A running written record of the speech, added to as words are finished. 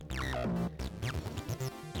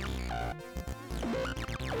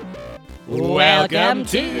Welcome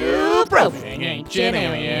to Probing Ancient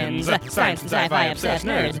Aliens. Science and sci-fi obsessed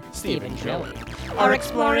nerds, Steve and Joey, are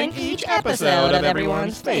exploring each episode of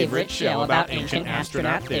everyone's favorite show about ancient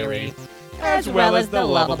astronaut theory, as well as the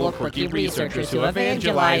lovable, quirky researchers who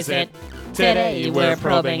evangelize it. Today we're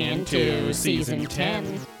probing into Season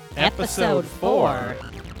 10, Episode 4,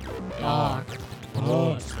 Dark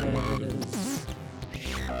Horses.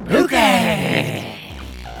 Okay!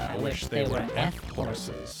 I wish they were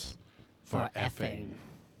F-horses for effing.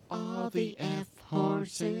 All the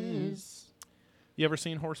F-horses. You ever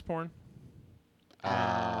seen horse porn?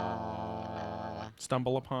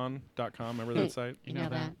 StumbleUpon.com, remember that site? You know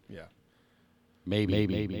that? Yeah. Maybe.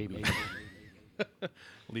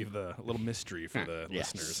 Leave the little mystery for the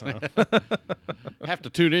Yes. listeners, huh? Have to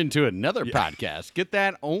tune into another podcast. Get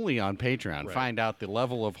that only on Patreon. Right. Find out the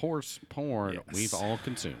level of horse porn Yes. we've all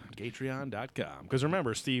consumed. Patreon.com. Because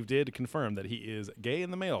remember, Steve did confirm that he is gay in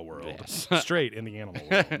the male world, Yes. straight in the animal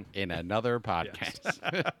world. In another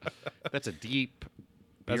podcast. That's a deep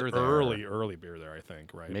That's beer there. early beer there, I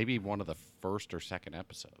think, right? Maybe one of the first or second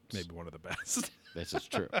episodes. Maybe one of the best. This is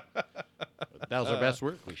true. That was our best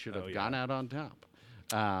work. We should have yeah. gone out on top.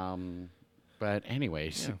 But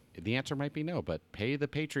anyways, the answer might be no, but pay the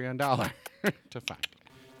Patreon dollar to find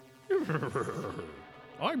it.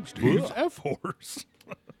 I'm Steve's F-horse.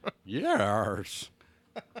 Yes.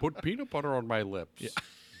 Put peanut butter on my lips.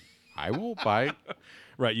 I won't bite.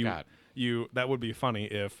 Right, God. that would be funny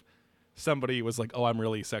if somebody was like, "Oh, I'm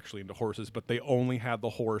really sexually into horses," but they only had the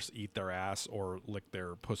horse eat their ass or lick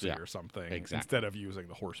their pussy Yeah, or something exactly. instead of using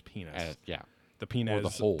the horse penis. Yeah. The penis the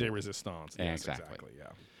hole. de resistance. Yes, Exactly. Yeah.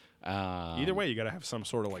 Either way, you got to have some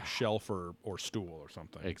sort of like shelf or stool or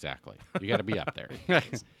something. Exactly. You got to be up there.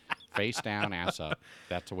 Face down, ass up.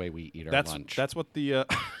 That's the way we eat our lunch. That's what the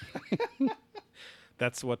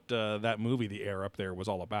that's what that movie, The Air Up There, was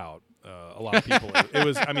all about. A lot of people. It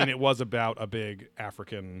was. I mean, it was about a big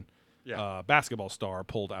African basketball star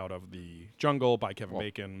pulled out of the jungle by Kevin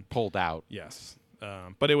Bacon. Pulled out. Yes.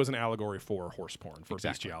 But it was an allegory for horse porn, for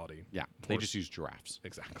Exactly. bestiality. Yeah. They just use giraffes.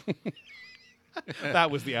 Exactly. That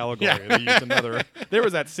was the allegory. They used another. There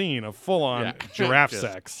was that scene of full-on giraffe Just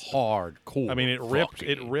sex. Hardcore. I mean, it ripped.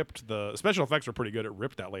 It fucking. ripped the special effects were pretty good. It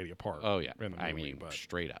ripped that lady apart. Oh yeah. in the I movie, mean, but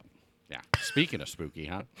straight up. Yeah. Speaking of spooky,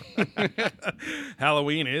 huh?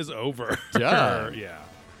 Halloween is over. Duh. Yeah.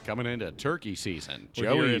 Coming into turkey season, We're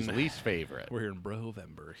Joey's here in- least favorite. We're here in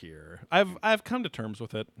Brovember here. I've come to terms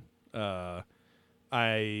with it.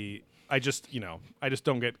 I just I just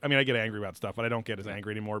don't get. I mean, I get angry about stuff, but I don't get as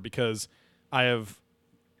angry anymore because I have,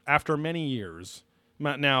 after many years.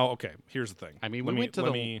 Now, okay. Here's the thing. I mean, Let we me- went to let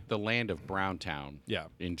the me- land of Browntown Yeah.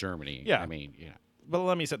 in Germany. Yeah. I mean, But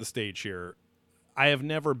let me set the stage here. I have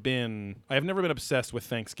never been obsessed with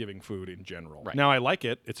Thanksgiving food in general. Right. Now I like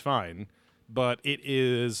it; it's fine, but it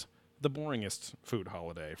is the boringest food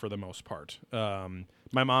holiday for the most part.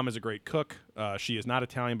 My mom is a great cook. She is not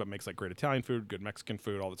Italian, but makes like great Italian food, good Mexican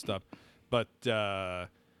food, all that stuff. But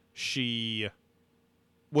she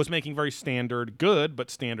was making very standard, good but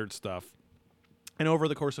standard stuff. And over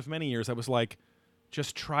the course of many years, I was like,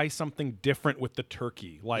 just try something different with the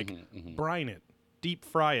turkey, like brine it. Deep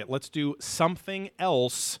fry it. Let's do something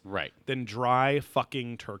else Right. than dry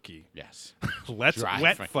fucking turkey. Yes. Let's Dry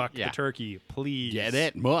wet fuck- fuck yeah. the turkey, please. Get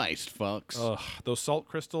it moist, folks. Ugh, those salt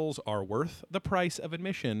crystals are worth the price of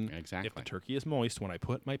admission. If Exactly. the turkey is moist when I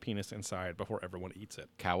put my penis inside before everyone eats it.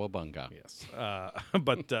 Cowabunga. Yes.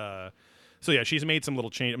 So yeah, she's made some little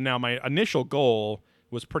change. Now my initial goal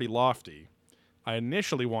was pretty lofty. I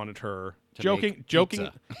initially wanted her To make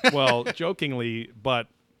jokingly, but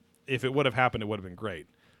if it would have happened, it would have been great.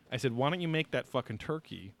 I said, why don't you make that fucking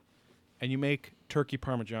turkey, and you make turkey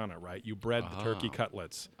parmigiana, right? You bread the turkey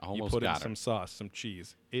cutlets. You Almost put in got her. some sauce, some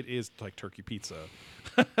cheese. It is like turkey pizza.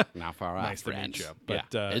 Not far off, Nice to meet friends. you. Yeah.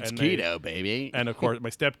 But, It's and keto, baby. And of course, my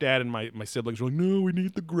stepdad and my siblings were like, no, we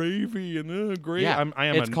need the gravy and gravy. yeah. I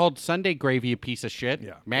am it's called Sunday gravy, you piece of shit.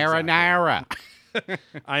 Yeah, Marinara.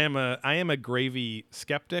 I am a gravy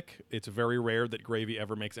skeptic. It's very rare that gravy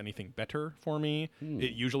ever makes anything better for me.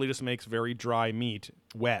 It usually just makes very dry meat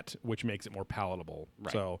wet, which makes it more palatable.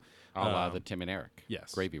 Right. So, A la the Tim and Eric.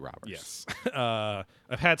 yes. Gravy robbers. yes,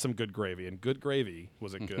 I've had some good gravy, and good gravy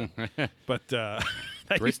wasn't good. But that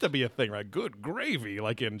used to be a thing, right? Good gravy,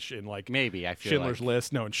 like in like Maybe, I feel Schindler's like,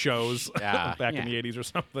 List, no, in shows Yeah, back yeah. in the 80s or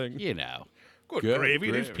something. you know. Good, good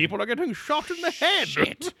gravy. These gravy. people are getting shot in the head.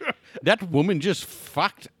 Shit. That woman just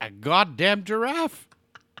fucked a goddamn giraffe.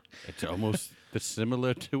 It's almost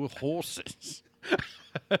similar to horses.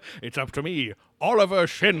 It's up to me, Oliver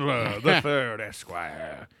Schindler, the third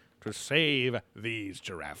Esquire. to save these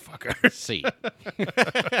giraffe fuckers. C.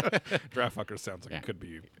 Giraffe fuckers sounds like it could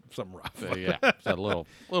be something rough. Yeah, it's a little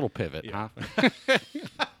pivot, Yeah. huh?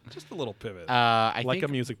 Just a little pivot. I like think,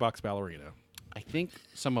 a music box ballerina. I think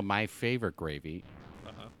some of my favorite gravy.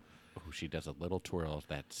 Oh, she does a little twirl of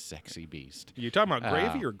that sexy beast. You talking about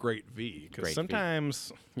gravy or great V? Great Because V.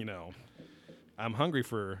 sometimes, I'm hungry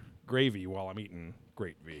for gravy while I'm eating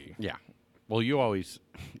great V. Yeah. Well, you always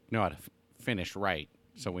know how to finish right.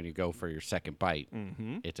 So when you go for your second bite,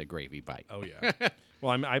 it's a gravy bite. Oh, yeah.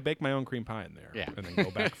 Well, I bake my own cream pie in there. Yeah. And then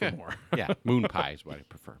go back for more. Yeah, moon pie is what I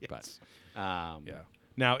prefer. Yes. But Yeah.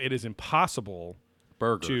 Now, it is impossible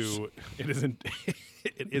burgers. it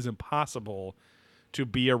is impossible to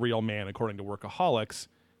be a real man, according to Workaholics,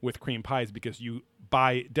 with cream pies because you,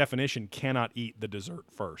 by definition, cannot eat the dessert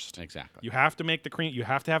first. Exactly. You have to make the cream. You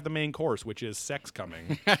have to have the main course, which is sex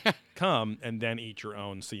coming, and then eat your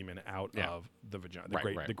own semen out of the vagina.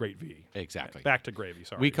 The great V. Exactly. Back to gravy.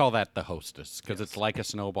 Sorry. We call that the hostess because it's like a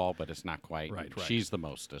snowball, but it's not quite. Right. She's the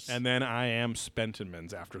mostess. And then I am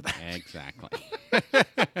Spentimans after that. Exactly.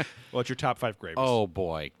 What's your top 5 gravies? Oh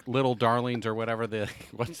boy, Little Darlings or whatever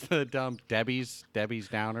what's the dumb Debbie's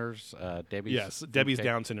Downers, Debbie's. Yes, Debbie's cupcake?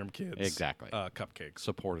 Down syndrome kids. Exactly. Cupcakes.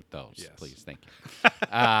 Supported those, Yes. please, thank you.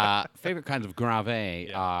 Favorite kinds of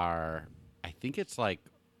gravy are, I think it's like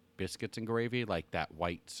biscuits and gravy, like that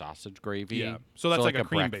white sausage gravy. Yeah. So that's like a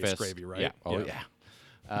cream-based breakfast. gravy, right? Yeah. Oh Yeah.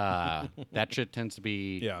 yeah. That shit tends to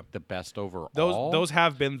be the best overall. Those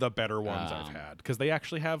have been the better ones I've had because they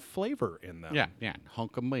actually have flavor in them. Yeah,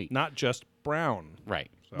 hunk of meat. Not just brown.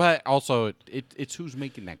 Right. But also, it's who's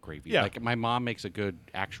making that gravy. Yeah. Like, my mom makes a good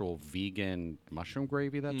actual vegan mushroom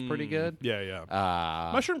gravy that's pretty good.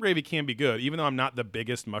 Yeah. Mushroom gravy can be good, even though I'm not the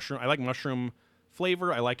biggest mushroom. I like mushroom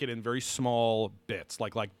flavor. I like it in very small bits,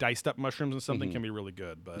 like diced up mushrooms and something can be really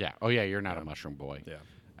good. But Yeah. Oh, yeah, you're not a mushroom boy.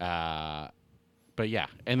 Yeah. But yeah,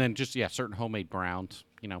 and then just, certain homemade browns,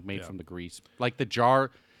 made from the grease. Like the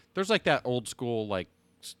jar, there's like that old school, like,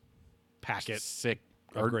 Packet. sick,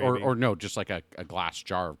 of or gravy. no, just like a glass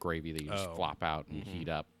jar of gravy that you just Oh. flop out and heat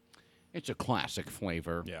up. It's a classic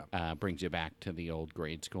flavor. Yeah. Brings you back to the old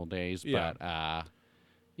grade school days. Yeah. But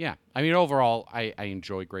yeah, I mean overall, I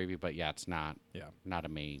enjoy gravy, but it's not a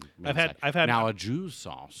main. I've had now a Jus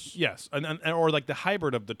sauce. Yes, and or like the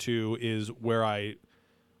hybrid of the two is where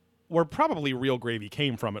probably real gravy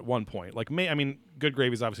came from at one point. Like, good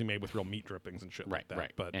gravy is obviously made with real meat drippings and shit like that.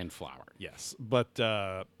 Right, But and flour. yes, but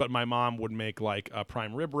my mom would make like a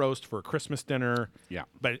prime rib roast for a Christmas dinner. Yeah.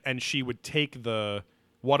 And she would take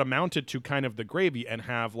what amounted to kind of the gravy and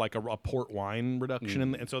have like a port wine reduction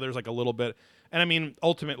in, and so there's like a little bit. And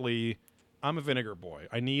ultimately, I'm a vinegar boy.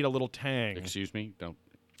 I need a little tang. Excuse me, don't.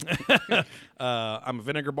 I'm a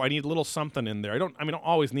vinegar boy. I need a little something in there. I don't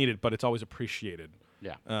always need it, but it's always appreciated.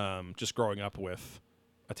 Yeah. Just growing up with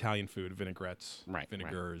Italian food, vinaigrettes, Right.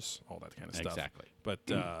 vinegars, all that kind of stuff. Exactly. But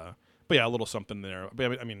yeah, a little something there.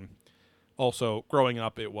 But also growing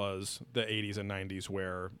up, it was the 80s and 90s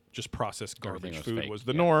where just processed garbage Everything was food fake, was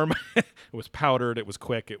the yeah. norm. It was powdered. It was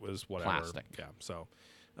quick. It was whatever. Plastic. Yeah. So,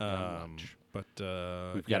 much. but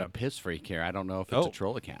We've got a piss freak here. I don't know if it's Oh. a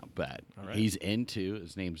troll account, but right. he's into.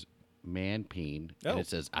 His name's Manpeen, Oh. and it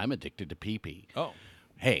says, "I'm addicted to pee-pee." Oh.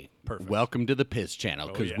 Hey, Perfect. welcome to the Piss Channel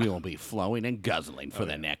because yeah. we will be flowing and guzzling for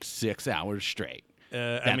the next 6 hours straight.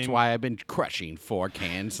 I That's mean- why I've been crushing 4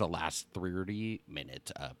 cans the last 30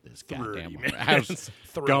 minutes of this 30 goddamn. minutes. I was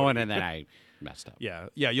 30. going and then I messed up. Yeah,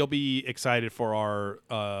 you'll be excited for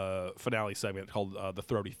our finale segment called the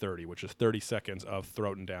Throaty 30, which is 30 seconds of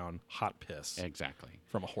throating down hot piss Exactly.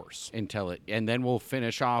 from a horse. And then we'll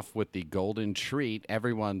finish off with the golden treat,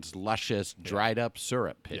 everyone's luscious dried up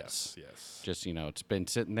syrup piss. Yes. Just, it's been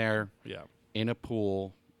sitting there Yeah. in a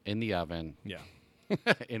pool in the oven. Yeah.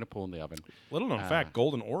 In a pool in the oven. Little known fact,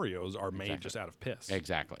 golden Oreos are made just out of piss.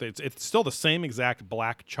 Exactly. It's still the same exact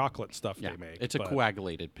black chocolate stuff Yeah. they make. It's a but-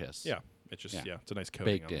 coagulated piss. Yeah. It's just, Yeah. it's a nice coating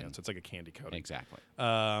Baked on the in. outside. It's like a candy coating. Exactly.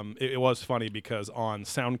 It was funny because on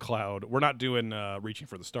SoundCloud, we're not doing Reaching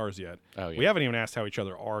for the Stars yet. Oh, yeah. We haven't even asked how each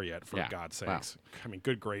other are yet, for Yeah. God's Wow. sakes. I mean,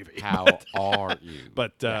 good gravy. How are you?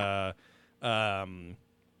 But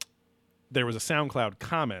there was a SoundCloud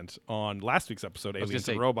comment on last week's episode, was Aliens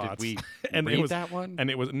gonna and say, Robots. did we and read it was, that one? And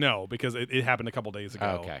it was no, because it happened a couple days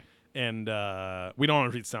ago. Okay. And we don't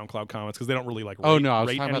want to read SoundCloud comments because they don't really Oh rate, no, I was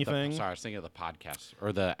rate talking anything. about sorry, I was thinking of the podcast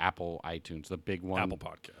or the Apple iTunes, the big one. Apple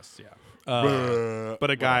Podcasts, yeah.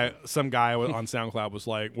 But some guy on SoundCloud was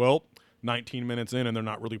like, well, 19 minutes in and they're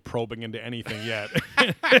not really probing into anything yet.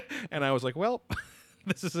 And I was like, well,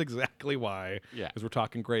 this is exactly why. Yeah. Because we're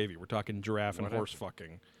talking gravy. We're talking giraffe and Whatever. horse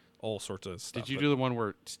fucking. All sorts of stuff. Did you But do the one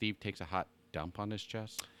where Steve takes a hot dump on his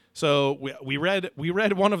chest? So we read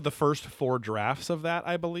one of the first 4 drafts of that,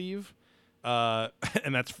 I believe, and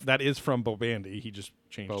that is from Bo Bandy. He just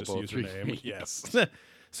changed his Bobo username. 3. Yes,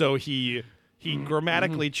 so he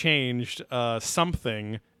grammatically changed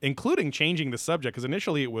something, including changing the subject because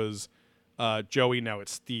initially it was Joey, now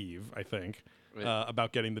it's Steve, I think,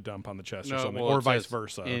 about getting the dump on the chest or something, or it vice says,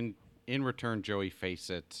 versa. In return, Joey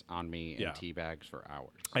facets on me and Yeah. teabags for hours.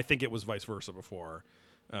 I think it was vice versa before.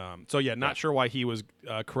 So yeah, not sure why he was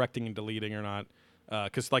correcting and deleting or not,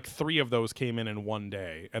 because like 3 of those came in one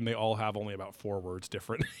day, and they all have only about 4 words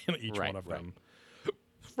different in each Right, one of right. them.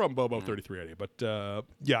 From Bobo3380, but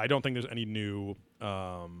yeah, I don't think there's any new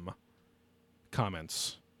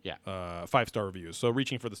comments. Yeah. 5-star reviews. So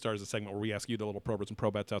reaching for the stars is a segment where we ask you, the little probers and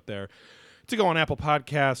probets out there, to go on Apple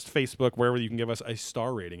Podcasts, Facebook, wherever you can give us a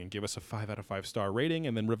star rating and give us a 5 out of 5 star rating,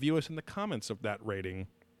 and then review us in the comments of that rating,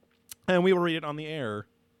 and we will read it on the air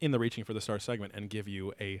in the Reaching for the Stars segment and give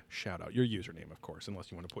you a shout out. Your username, of course, unless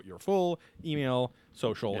you want to put your full email,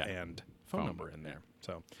 social, Yeah. and phone number in there.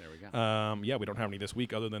 So There we go. yeah, we don't have any this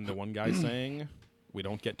week other than the one guy saying we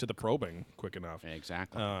don't get to the probing quick enough.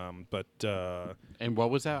 Exactly. But And what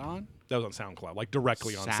was that on? that was on SoundCloud, like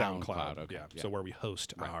directly on SoundCloud, SoundCloud. okay, Yeah, yeah. so where we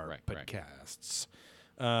host our Right. podcasts.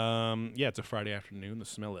 Yeah, it's a Friday afternoon. The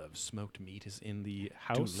smell of smoked meat is in the Do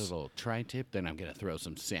house. a little tri-tip, then I'm going to throw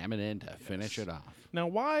some salmon in to finish it off. Now,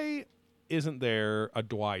 why isn't there a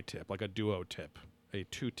dwy tip, like a duo tip, a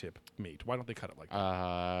 2-tip meat? Why don't they cut it like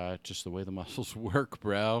that? Just the way the muscles work,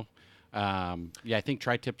 bro. Yeah, I think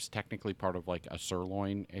tri-tip's technically part of like a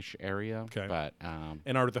sirloin-ish area. Okay. But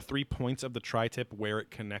And are the 3 points of the tri-tip where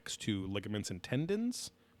it connects to ligaments and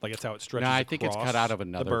tendons? Like it's how it stretches no, I think it's cut out of the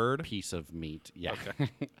another bird? piece of meat. Yeah.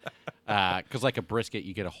 Because like a brisket,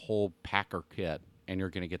 you get a whole packer kit, and you're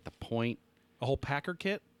going to get the point. A whole packer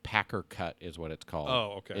kit? Packer cut is what it's called.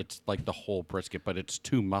 Oh, okay. It's like the whole brisket, but it's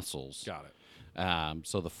 2 muscles. Got it.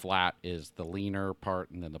 So the flat is the leaner part,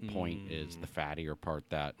 and then the point is the fattier part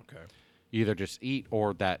that Okay. you either just eat,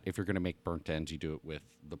 or that if you're going to make burnt ends, you do it with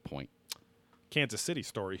the point. Kansas City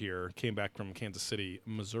story here. Came back from Kansas City,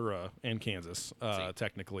 Missouri, and Kansas,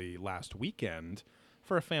 technically last weekend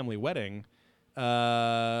for a family wedding.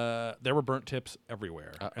 There were burnt tips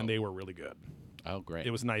everywhere, and they were really good. Oh, great.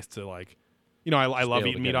 It was nice to like, I love able to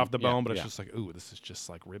eating get meat off the them. bone, Yeah, but it's yeah. just like, ooh, this is just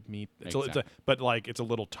like rib meat. Exactly. But like it's a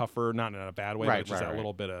little tougher, not in a bad way, but Right, it's just right, that right.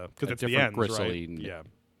 little bit of because A it's the different ends, gristly right? Yeah,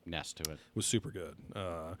 nest to it. it was super good.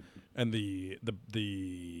 And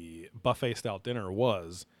the buffet style dinner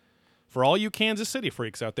was, for all you Kansas City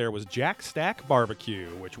freaks out there, was Jack Stack Barbecue,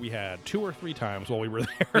 which we had 2 or 3 times while we were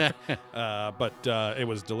there. But it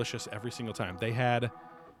was delicious every single time. They had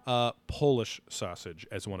Polish sausage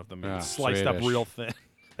as one of the meats, sliced up Swedish. real thin.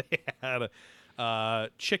 They had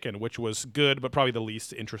chicken, which was good, but probably the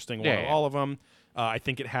least interesting one of Yeah. all of them. I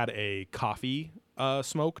think it had a coffee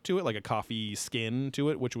smoke to it, like a coffee skin to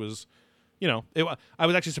it, which was, I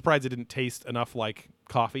was actually surprised it didn't taste enough like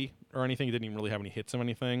coffee or anything. It didn't even really have any hits of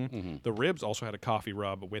anything. The ribs also had a coffee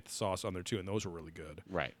rub with sauce on there too, and those were really good.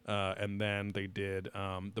 Right. And then they did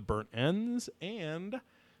the burnt ends, and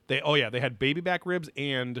they had baby back ribs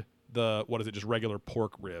and just regular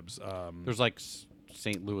pork ribs. There's like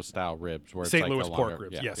St. Louis style ribs where St. it's like Louis a pork longer,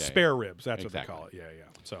 ribs, yeah, yes, yeah, spare ribs. That's Exactly. what they call it. Yeah.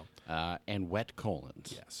 So yeah. And wet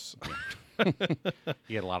colons. yes, You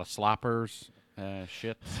get a lot of sloppers,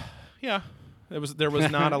 shits. yeah. There was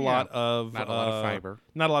not a lot of Not a lot of fiber.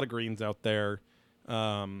 not a lot of greens out there.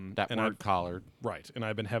 That and weren't collared. Right, and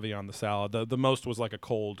I've been heavy on the salad. The most was like a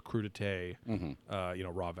cold crudité, Mm-hmm.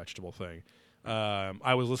 raw vegetable thing.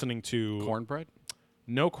 I was listening to Cornbread?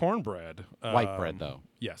 no cornbread, White bread, though.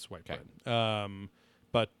 Yes, white Okay. bread.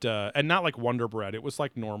 But and not like Wonder Bread. It was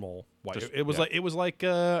like normal white. Just- It was yeah.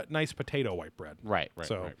 like nice potato white bread. Right.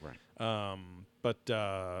 So, right. But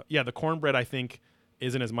the cornbread I think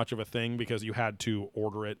isn't as much of a thing because you had to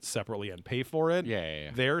order it separately and pay for it. Yeah.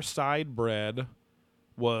 Their side bread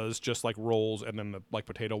was just like rolls and then the like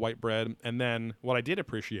potato white bread. And then what I did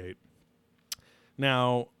appreciate.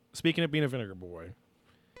 Now, speaking of being a vinegar boy,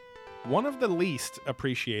 one of the least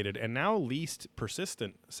appreciated and now least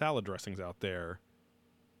persistent salad dressings out there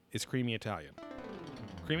is creamy Italian.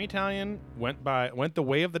 Creamy Italian went the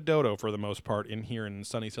way of the dodo for the most part here in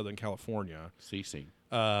sunny Southern California. CC.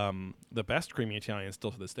 The best creamy Italian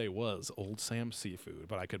still to this day was Old Sam's Seafood,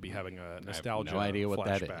 but I could be having a nostalgia no idea what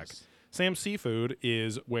that flashback. is. Sam's Seafood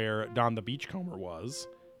is where Don the Beachcomber was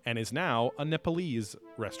and is now a Nepalese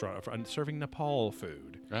restaurant serving Nepal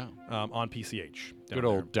food Oh. on PCH. down Good there.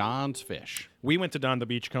 old Don's Fish. We went to Don the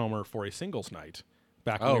Beachcomber for a singles night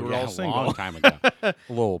back when Oh, we were yeah, all a single. long time ago. A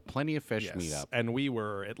little Plenty of Fish Yes. meetup. And we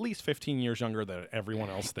were at least 15 years younger than everyone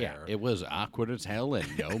else Yeah, there. it was awkward as hell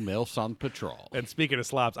and no milfs on patrol. And speaking of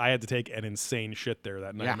slops, I had to take an insane shit there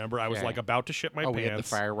that night. Yeah. Remember, I was Yeah, like yeah. about to shit my We had the pants.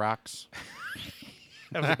 fire rocks.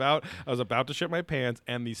 I was about to shit my pants,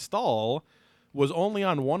 and the stall was only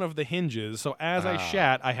on one of the hinges. So as I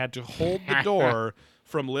shat, I had to hold the door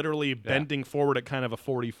from literally bending forward at kind of a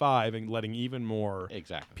 45 and letting even more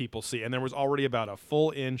Exactly. people see. And there was already about a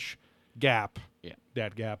full inch gap. Yeah.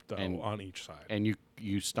 That gap though And- on each side. And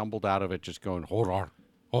you stumbled out of it just going, hold on,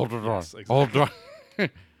 hold it Yes, on, exactly. hold on,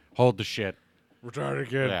 hold the shit. Retarded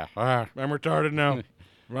kid. Yeah, I'm retarded now.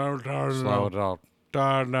 I'm retarded slow it now. down.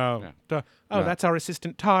 Todd now. Yeah. Oh, No. that's our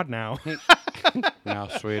assistant Todd now. Now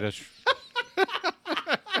Swedish.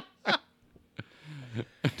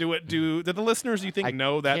 Do the listeners you think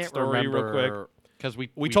know that Can't story real quick? remember, because We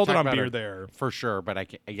told it talked on about Beer our- There. for sure, but I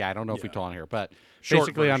can't, I don't know if we Yeah. told on here, but Short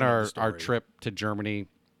basically on version of our the story. trip to Germany,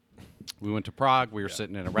 we went to Prague. We were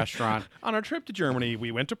sitting in a restaurant. On our trip to Germany,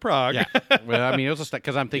 we went to Prague. Yeah, well, I mean, it was just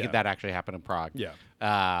because I'm thinking Yeah. that actually happened in Prague.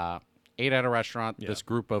 Yeah. Ate at a restaurant. Yeah. This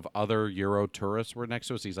group of other Euro tourists were next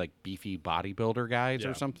to us. These like beefy bodybuilder guys Yeah.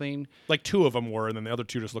 or something. Like two of them were, and then the other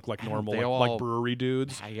two just looked like normal, They like, all- like brewery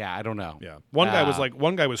dudes. Yeah, I don't know. Yeah. One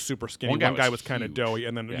guy was super skinny. one One guy guy was was kind of huge. doughy,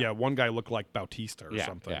 and then Yeah. one guy looked like Bautista or Yeah,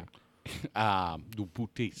 something. yeah. Du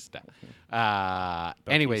Bautista.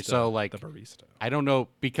 Anyway, Bautista, so like the barista. I don't know,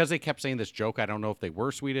 because they kept saying this joke. I don't know if they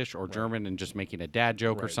were Swedish or German and just making a dad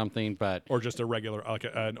joke or Right. something, but Or just a regular, like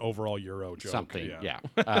an overall Euro joke. something. Yeah.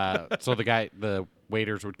 So the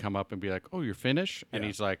waiters would come up and be like, "Oh, you're Finnish," and Yeah.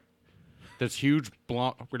 he's like, this huge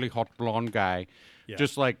blonde, really hot blonde guy, Yeah.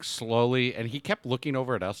 just like slowly, and he kept looking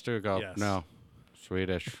over at us to go, Yes. "No,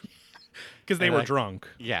 Swedish." Because they And, were like, drunk.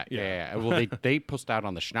 Yeah. Well, they pushed out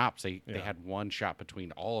on the schnapps. They Yeah. had one shot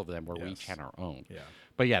between all of them where we each Yes. had our own. Yeah.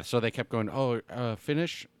 But yeah, so they kept going, "Oh,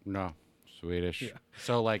 Finnish? No, Swedish." Yeah.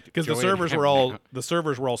 So like, Because the Joey and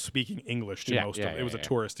servers were all speaking English to Yeah, most yeah, of it. yeah, It was a yeah.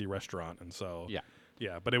 touristy restaurant, and so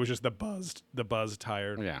Yeah. but it was just the buzz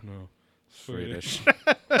tired. Yeah. No. Swedish.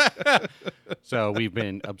 So we've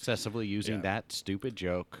been obsessively using Yeah. that stupid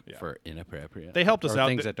joke Yeah. for inappropriate. They helped us or out.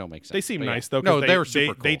 Things They- that don't make sense. They seem But yeah. nice though. 'cause No, they, they were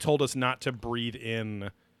super cool. They told us not to breathe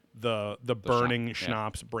in the burning yeah.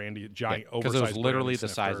 schnapps brandy giant because oversized it was literally brandy the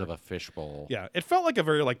size snifter. of a fishbowl. Yeah, it felt like a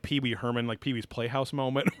very like Pee Wee Herman, like Pee Wee's Playhouse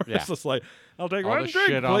moment, where Yeah. it's just like, "I'll take All one the drink,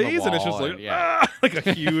 shit on the please," and it's just wall like, and- yeah. like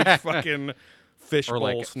a huge fucking Or fishbowl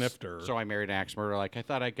like snifter, So I married an axe murderer. Like I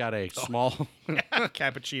thought I got a small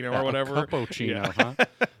cappuccino or whatever. cappuccino,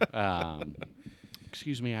 huh?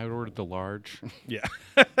 Excuse me, I ordered the large. Yeah,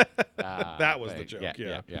 that was the But joke.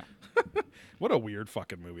 Yeah. yeah. What a weird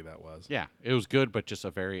fucking movie that was. Yeah, it was good, but just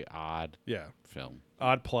a very odd Yeah, film.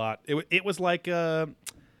 odd plot. It was like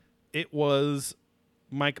it was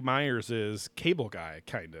Mike Myers' Cable Guy,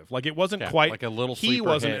 kind of like it wasn't Yeah, quite like a little He sleeper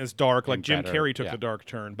wasn't hit as dark. Like and Jim better. Carrey took Yeah. the dark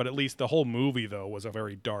turn, but at least the whole movie though was a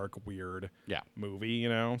very dark, weird Yeah. movie. You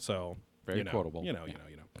know, so Very you know, quotable. You know, Yeah.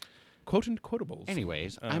 you know. Quote and quotables.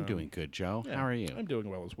 Anyways, I'm doing good, Joe. Yeah, How are you? I'm doing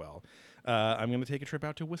well as well. I'm going to take a trip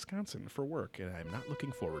out to Wisconsin for work, and I'm not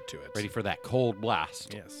looking forward to it. Ready for that cold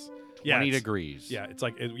blast? Yes. 20 it's- degrees. Yeah, it's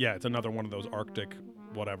like it's another one of those Arctic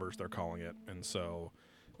whatevers they're calling it, and so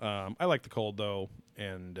I like the cold though,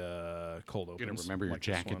 and cold opens. You gonna remember your like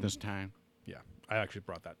jacket one. this time? Yeah, I actually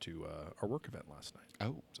brought that to our work event last night.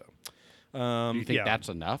 Oh, So, do you think yeah. that's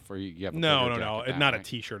enough, or you have a No, bigger no, jacket not that a way?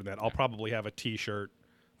 T-shirt in that. I'll probably have a T-shirt,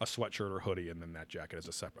 a sweatshirt or hoodie, and then that jacket is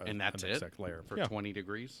a separate. And that's it layer for yeah. 20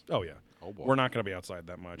 degrees. Oh yeah. Oh boy. We're not going to be outside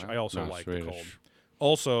that much. No, I also not like the cold. Swedish.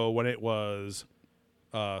 Also, when it was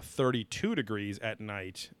 32 degrees at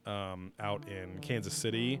night out in Kansas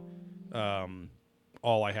City,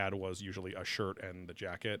 all I had was usually a shirt and the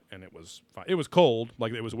jacket, and it was fine. It was cold,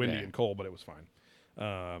 like it was windy Yeah. and cold, but it was fine.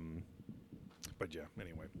 But yeah,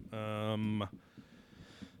 anyway.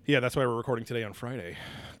 Yeah, that's why we're recording today on Friday,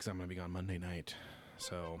 because I'm going to be gone Monday night.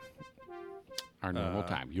 So Our normal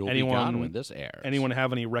time. You'll anyone- be gone when this airs. anyone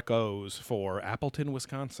have any recos for Appleton,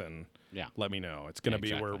 Wisconsin? Yeah. Let me know. It's gonna be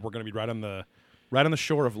Exactly. we're gonna be right on the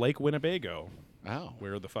shore of Lake Winnebago, Oh.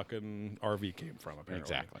 where the fucking RV came from. Apparently,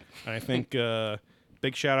 Exactly. And I think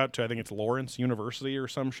big shout out to I think it's Lawrence University or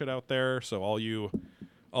some shit out there. So all you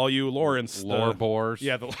Lawrence Lore boars.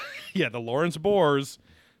 yeah the Lawrence Boars,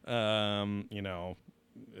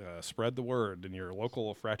 spread the word in your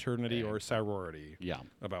local fraternity or sorority Yeah.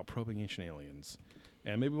 about probing ancient aliens.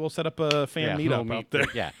 And maybe we'll set up a fan Yeah, meetup we'll out there.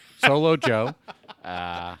 Yeah. Solo Joe.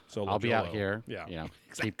 Solo I'll be out Jolo. here. Yeah. You know,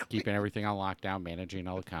 keeping everything on lockdown, managing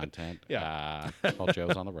all the content. Yeah. While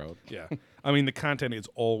Joe's on the road. Yeah. I mean, the content is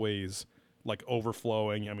always like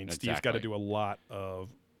overflowing. I mean, Steve's got to Exactly. do a lot of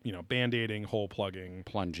band-aiding, hole plugging,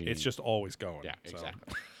 Plunging. It's just always going. Yeah, so.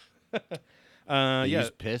 exactly. Yeah.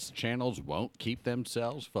 These piss channels won't keep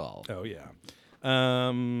themselves full. Oh yeah.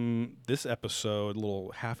 This episode, a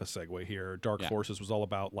little half a segue here. Dark Yeah. Forces was all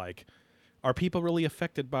about like, are people really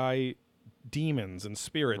affected by demons and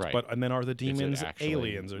spirits? Right. And then are the demons actually-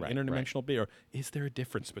 aliens or right, interdimensional being? Or is there a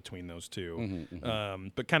difference between those two? Mm-hmm,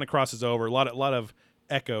 But kind of crosses over a lot of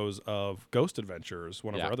echoes of Ghost Adventures,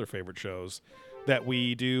 one of Yeah. our other favorite shows. That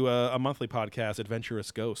we do a monthly podcast,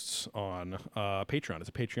 Adventurous Ghosts, on Patreon. It's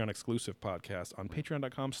a Patreon exclusive podcast on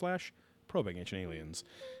patreon.com/probing ancient aliens.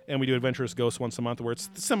 And we do Adventurous Ghosts once a month, where it's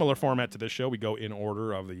a similar format to this show. We go in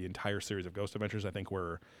order of the entire series of Ghost Adventures. I think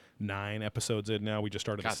we're 9 episodes in now. We just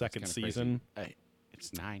started God, the second that's kinda season. crazy.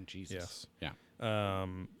 It's 9, Jesus. Yes. Yeah.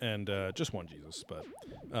 And just one Jesus, but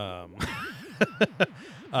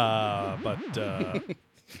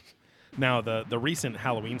now the recent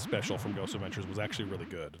Halloween special from Ghost Adventures was actually really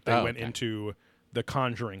good. They went okay. into the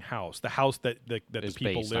Conjuring house, the house that the Is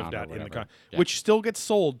people based lived on or at in the whatever. Yeah. which still gets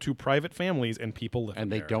sold to private families and people live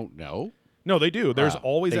And there. they don't know? No, they do. There's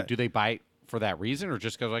always do they buy it for that reason or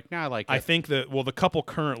just because, like, nah, I like it? I think that the couple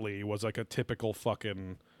currently was like a typical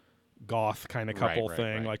fucking goth kind of couple right,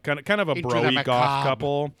 thing, right. like kind of a Into the broy goth macabre.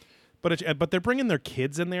 couple. But they're bringing their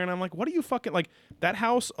kids in there, and I'm like, what are you fucking like? That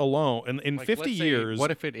house alone, in Like, 50 let's say, years, what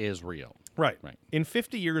if it is real? right? Right. In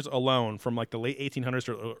 50 years alone, from like the late 1800s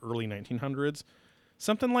to early 1900s,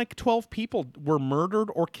 something like 12 people were murdered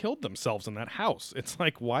or killed themselves in that house. It's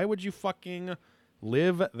like, why would you fucking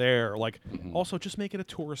live there? Like, also just make it a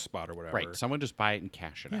tourist spot or whatever. Right. Someone just buy it and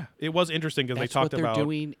cash it Yeah, out. it was interesting because they That's talked what they're about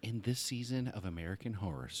doing in this season of American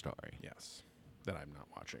Horror Story. yes, that I'm not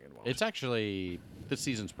watching and won't. It's actually, this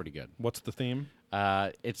season's pretty good. What's the theme?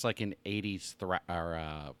 It's like an 80s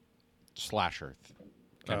slasher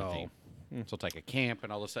kind Oh. of theme. So it's like a camp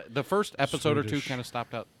and all this. The first episode or two Swedish. kind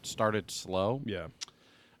of started slow. Yeah.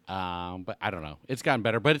 But I don't know. It's gotten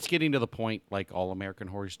better, but it's getting to the point like all American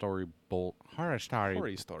Horror Story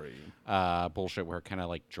Story. bullshit where it kind of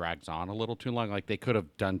like drags on a little too long. Like they could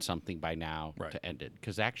have done something by now Right. to end it.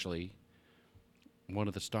 Because actually, one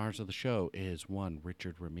of the stars of the show is one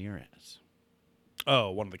Richard Ramirez.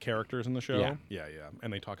 Oh, one of the characters in the show. Yeah. yeah.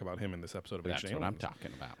 And they talk about him in this episode of That's Ancient what I'm Aliens.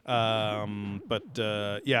 talking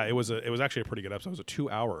about. Yeah, it was actually a pretty good episode. It was a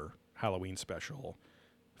 2-hour Halloween special,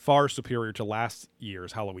 far superior to last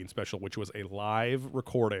year's Halloween special, which was a live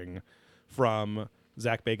recording from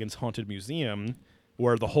Zach Bagans' Haunted Museum,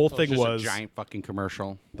 where the whole thing Just was a giant fucking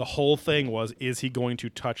commercial. is he going to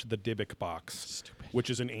touch the Dybbuk box, which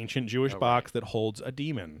is an ancient Jewish box that holds a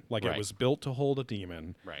demon. Like it Right. was built to hold a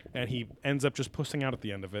demon. Right. And he ends up just pussing out at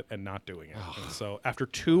the end of it and not doing it. And so after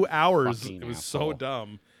 2 hours, Fucking it was asshole. so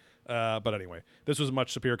dumb. But anyway, this was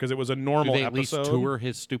much superior because it was a normal Do they at least episode. tour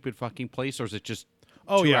his stupid fucking place, or is it just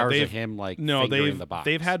Oh 2 yeah, hours they've of him like no, fingering the box?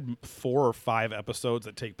 they've had 4 or 5 episodes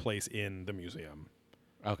that take place in the museum.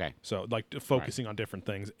 Okay. So like focusing on different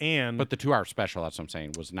things, and But the 2-hour special, that's what I'm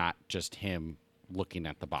saying, was not just him looking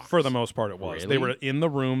at the box. for the most part, it was. They Really? were in the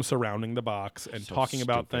room surrounding the box and So talking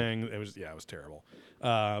about stupid. things. It was terrible.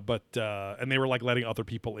 And they were like letting other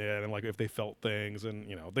people in and like if they felt things, and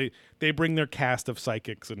they bring their cast of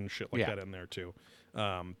psychics and shit like Yeah. that in there too.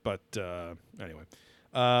 Anyway,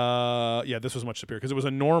 this was much superior because it was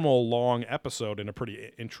a normal long episode in a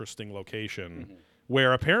pretty interesting location Mm-hmm.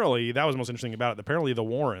 where apparently that was the most interesting about it. Apparently the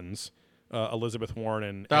Warrens, Elizabeth Warren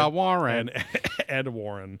and The Warren. and Ed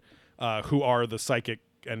Warren, who are the psychic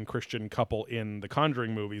and Christian couple in the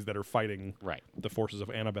Conjuring movies that are fighting Right. the forces of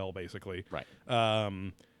Annabelle, basically. Right.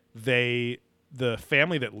 The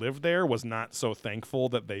family that lived there was not so thankful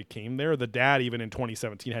that they came there. The dad, even in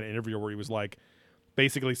 2017, had an interview where he was like,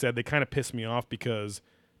 basically said they kind of pissed me off because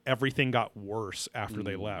everything got worse after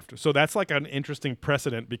they left. So that's like an interesting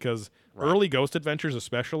precedent because early Ghost Adventures,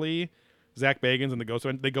 especially Zach Bagans and the Ghost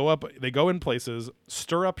Adventures, they go in places,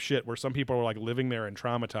 stir up shit where some people were like living there and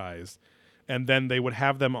traumatized. And then they would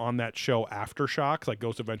have them on that show Aftershocks, like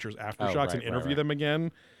Ghost Adventures Aftershocks, and interview them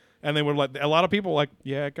again. And they would a lot of people were like,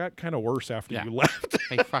 yeah, it got kind of worse after you left.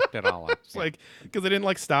 They fucked it all up. It's like, because they didn't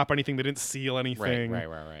like stop anything, they didn't seal anything.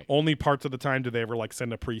 Right. Only parts of the time did they ever like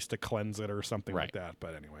send a priest to cleanse it or something like Right. that.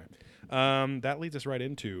 But anyway, that leads us right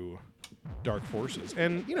into Dark Forces.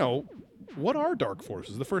 And what are Dark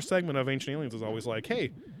Forces? The first segment of Ancient Aliens is always like,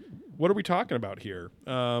 hey, what are we talking about here?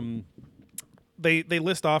 They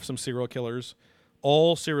list off some serial killers,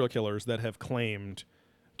 all serial killers that have claimed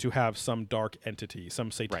to have some dark entity, some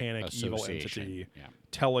satanic evil Association. entity Yeah.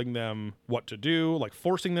 telling them what to do, like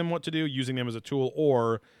forcing them what to do, using them as a tool,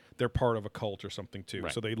 or they're part of a cult or something too.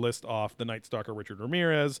 Right. So they list off the Night Stalker Richard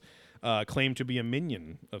Ramirez, claimed to be a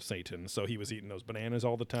minion of Satan. So he was eating those bananas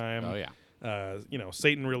all the time. Oh, yeah.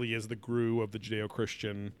 Satan really is the guru of the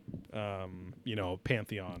Judeo-Christian,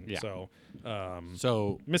 pantheon. Yeah.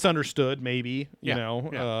 So misunderstood, maybe.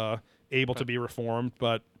 Yeah. Able to be reformed,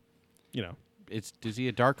 but Is he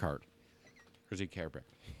a Darkheart? Or is he Care Bear?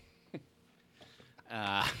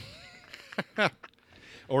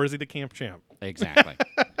 or is he the camp champ? Exactly.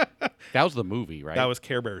 That was the movie, right? That was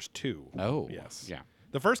Care Bears 2. Oh. Yes. Yeah.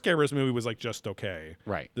 The first Care Bears movie was like just okay.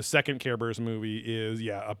 Right. The second Care Bears movie is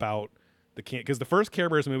about the camp, because the first Care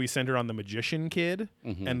Bears movie centered on the magician kid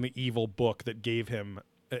and the evil book that gave him.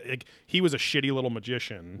 He was a shitty little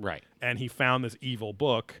magician, Right. And he found this evil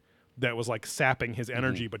book that was like sapping his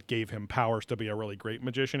energy, but gave him powers to be a really great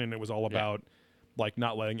magician, and it was all about. Like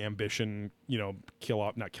not letting ambition, not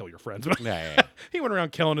kill your friends. But Yeah. he went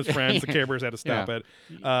around killing his friends. The Care Bears had to stop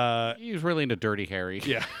Yeah. it. He was really into Dirty Harry.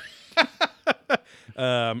 Yeah.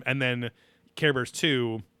 And then Care Bears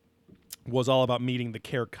 2 was all about meeting the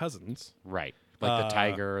Care cousins, Right. Like the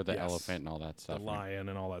tiger, the yes. elephant, and all that the stuff. right? lion,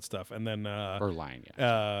 and all that stuff. And then Or lion,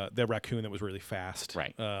 yeah. the raccoon that was really fast.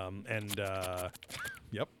 Right.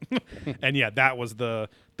 Yep. And yeah, that was the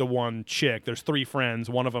one chick. There's 3 friends.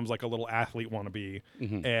 One of them's like a little athlete wannabe,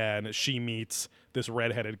 and she meets this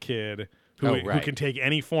redheaded kid who can take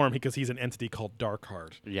any form because he's an entity called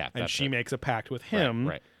Darkheart. Yeah, and that's she it. makes a pact with him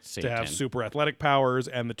right. to have Satan. super athletic powers,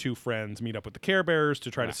 and the 2 friends meet up with the Care Bears to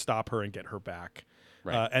try to stop her and get her back.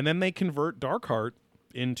 Right. And then they convert Darkheart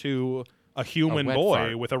into a human wet boy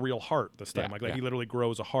fart. with a real heart this time. Yeah, Like yeah. he literally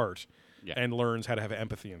grows a heart Yeah. and learns how to have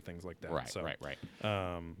empathy and things like that. Right, So, right. But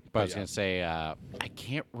But I was yeah. going to say, I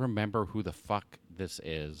can't remember who the fuck this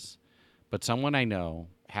is, but someone I know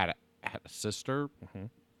had a sister,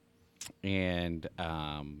 and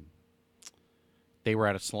they were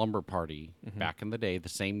at a slumber party back in the day, the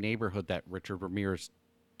same neighborhood that Richard Ramirez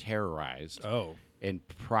terrorized. Oh, And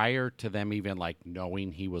prior to them even like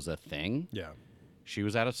knowing he was a thing, yeah. she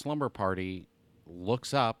was at a slumber party,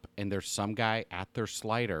 looks up, and there's some guy at their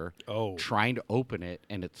slider Oh. trying to open it,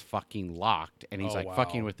 and it's fucking locked. And he's Oh, like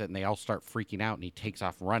fucking wow. with it, and they all start freaking out, and he takes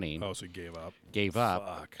off running, Oh, so he gave up. gave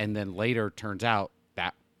up, Fuck. and then later turns out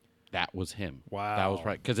that was him. That was Wow.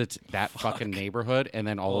 right, because it's that fucking neighborhood, and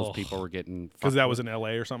then all those people were getting Because that fucked was with. in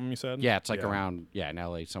L.A. or something you said? Yeah, it's like around in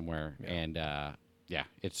LA somewhere, Yeah. and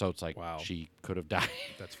it's like Wow. she could have died.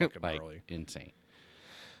 That's fucking like gnarly. insane.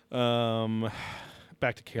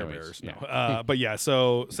 Back to Care Anyways, Bears. No. yeah. But yeah,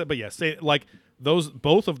 say like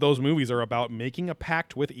both of those movies are about making a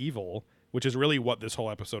pact with evil, which is really what this whole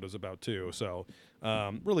episode is about too. So,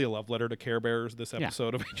 really a love letter to Care Bears. This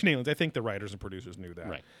episode of Ancient Aliens. I think the writers and producers knew that.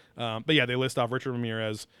 Right. But yeah, they list off Richard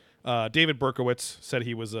Ramirez. David Berkowitz said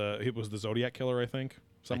he was the Zodiac killer. I think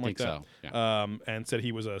something think like that. so, yeah. And said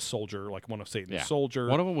he was a soldier, like one of Satan's Yeah. soldiers.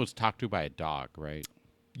 One of them was talked to by a dog, right?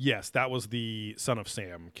 Yes, that was the Son of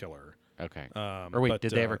Sam killer. Okay. Or wait,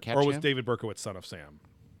 did they ever catch Or was him? David Berkowitz Son of Sam?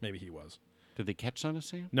 Maybe he was. Did they catch Son of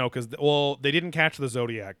Sam? No, because they didn't catch the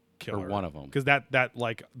Zodiac killer. Or one of 'em. Because that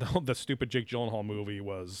like the stupid Jake Gyllenhaal movie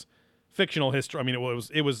was fictional history. I mean,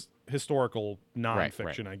 it was historical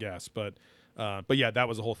nonfiction, I guess. But yeah, that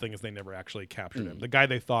was the whole thing, is they never actually captured him. The guy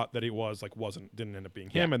they thought that he was like didn't end up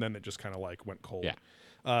being him, Yeah. and then it just kind of like went cold.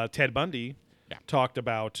 Yeah. Ted Bundy talked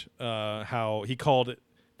about how he called it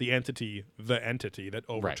the entity that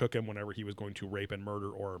overtook him whenever he was going to rape and murder,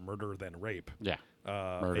 or murder then rape Yeah.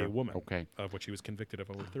 a Murder. woman, Okay. of which he was convicted of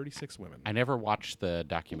over 36 women. I never watched the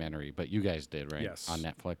documentary, but you guys did, right? Yes. On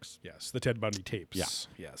Netflix. Yes, the Ted Bundy tapes. Yeah.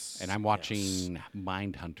 Yes. And I'm watching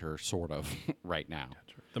Mindhunter, sort of, right now.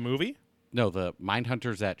 the movie. No, the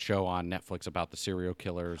Mindhunter's that show on Netflix about the serial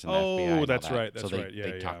killers and the Oh, FBI and all that's that. right, So that's they, right. Yeah,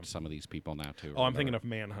 they yeah. talk to some of these people now, too. Oh, I'm thinking of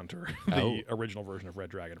Manhunter, the Oh. original version of Red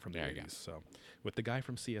Dragon from the There you 80s. So, with the guy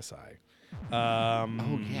from CSI.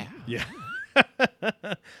 Oh, yeah. Yeah.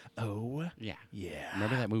 Oh, Yeah. yeah.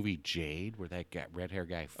 Remember that movie Jade, where that red hair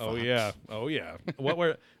guy fucks? Oh yeah, oh yeah.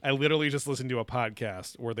 I literally just listened to a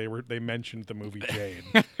podcast where they mentioned the movie Jade,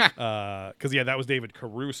 because that was David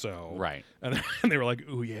Caruso, Right. And they were like,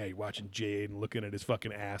 "Ooh yeah, you're watching Jade and looking at his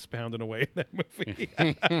fucking ass pounding away in that movie."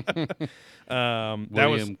 That was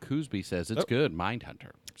William Coosby says it's good,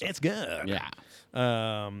 Mindhunter. it's good. Yeah.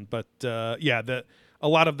 But a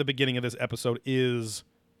lot of the beginning of this episode is,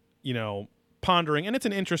 pondering, and it's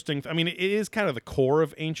an interesting. I mean, it is kind of the core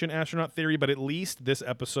of ancient astronaut theory, but at least this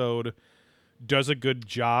episode does a good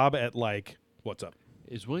job at like, what's up?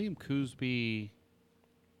 Is William Coosby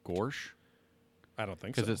Gorsh? I don't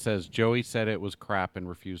think so. Because it says Joey said it was crap and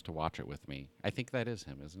refused to watch it with me. I think that is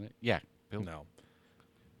him, isn't it? Yeah. Bill. No.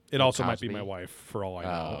 It Bill also might be Cosby? my wife, for all I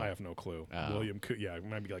know. Oh. I have no clue. Oh. William, yeah, it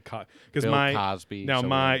might be like because Bill my Cosby. now so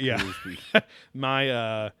my William yeah Cosby.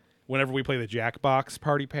 my whenever we play the Jackbox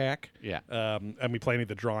party pack, Yeah. and we play any of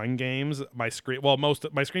the drawing games, my screen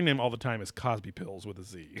my screen name all the time is Cosby Pills with a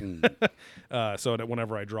Z. So that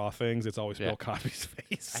whenever I draw things, it's always Yeah. Bill Cosby's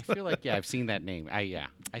face. I feel like I've seen that name. I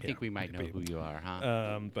think we might know who you are,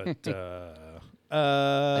 huh? But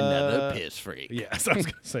Another piss freak. Yes, I was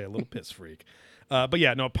going to say a little piss freak. But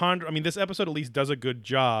yeah, no, I mean, this episode at least does a good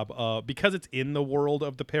job because it's in the world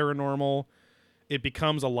of the paranormal. It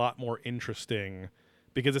becomes a lot more interesting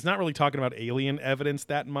because it's not really talking about alien evidence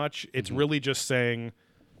that much. It's really just saying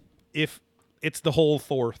if it's the whole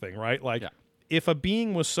Thor thing, right? Like if a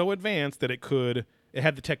being was so advanced that it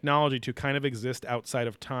had the technology to kind of exist outside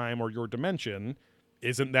of time or your dimension,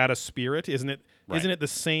 isn't that a spirit? Isn't it the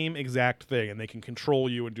same exact thing? And they can control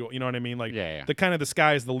you and do, you know what I mean? Like the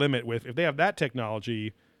sky's the limit with, if they have that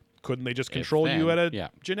technology, couldn't they just control you at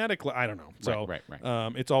a genetic I don't know. So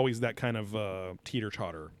it's always that kind of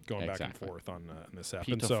teeter-totter going back and forth on in this app.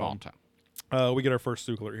 And so we get our first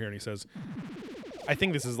Sukler here, and he says, I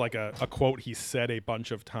think this is like a quote he said a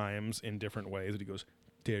bunch of times in different ways. He goes,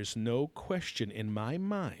 "There's no question in my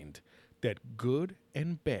mind that good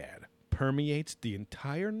and bad permeates the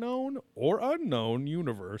entire known or unknown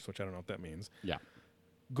universe," which I don't know what that means. Yeah.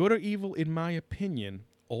 "Good or evil, in my opinion,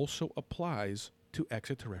 also applies to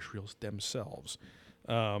extraterrestrials themselves."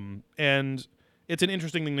 And it's an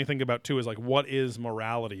interesting thing to think about, too, is like, what is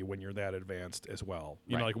morality when you're that advanced as well?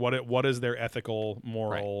 You know, like what is their ethical,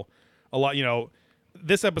 moral, a lot, you know.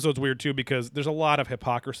 This episode's weird, too, because there's a lot of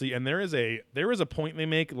hypocrisy, and there is a point they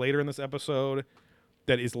make later in this episode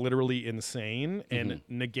that is literally insane and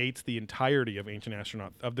negates the entirety of Ancient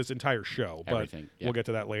Astronaut, of this entire show. Everything, But we'll get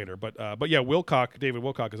to that later. But yeah, David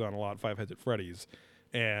Wilcock is on a lot, Five Heads at Freddy's,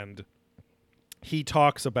 and he's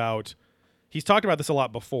talked about this a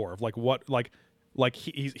lot before, of like what like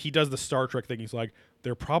he does the Star Trek thing. He's like,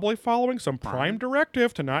 they're probably following some prime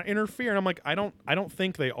directive to not interfere, and I'm like, I don't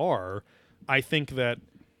think they are. I think that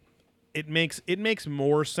it makes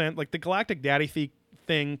more sense. Like the Galactic Daddy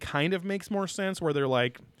thing kind of makes more sense, where they're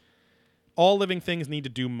like, all living things need to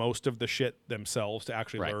do most of the shit themselves to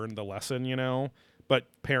actually learn the lesson, you know. But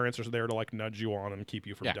parents are there to like nudge you on and keep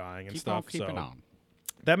you from dying and stuff. Keep it on.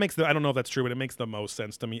 That makes I don't know if that's true, but it makes the most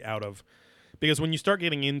sense to me because when you start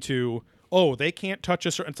getting into, oh, they can't touch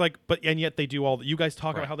us, it's like, and yet they do all. You guys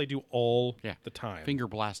talk about how they do all the time. Finger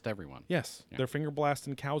blast everyone. Yes, they're finger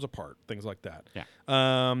blasting cows apart, things like that. Yeah.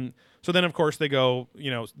 So then, of course, they go, you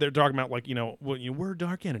know, they're talking about like, you know, we're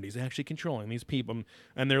dark entities actually controlling these people,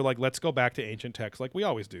 and they're like, let's go back to ancient texts like we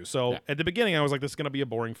always do. So at the beginning, I was like, this is gonna be a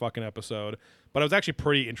boring fucking episode, but I was actually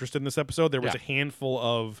pretty interested in this episode. There was a handful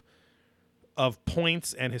of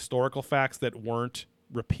points and historical facts that weren't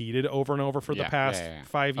repeated over and over for the past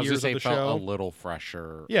 5 years of the show. A little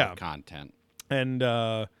fresher content. And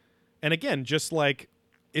again, just like,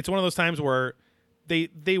 it's one of those times where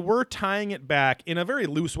they were tying it back in a very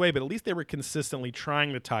loose way, but at least they were consistently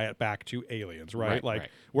trying to tie it back to aliens, right?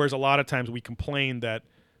 Whereas a lot of times we complain that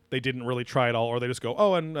they didn't really try it all, or they just go,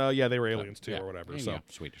 oh, and they were aliens too, or whatever. So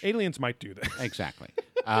Swedish. Aliens might do that. Exactly.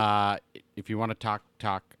 If you want to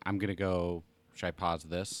talk, I'm going to go. Should I pause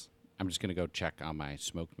this? I'm just going to go check on my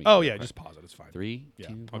smoked meat. Oh, yeah, just pause it. It's fine. 3, Yeah,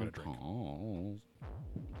 2, I'll get 1, a drink. pause.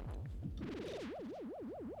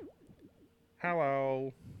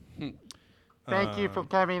 Hello. Thank you for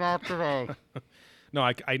coming out today. No,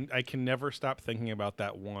 I can never stop thinking about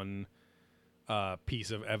that one piece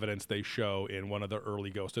of evidence they show in one of the early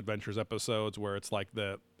Ghost Adventures episodes, where it's like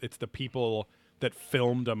it's the people that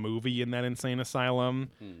filmed a movie in that insane asylum,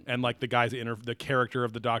 and like the character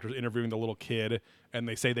of the doctor's interviewing the little kid, and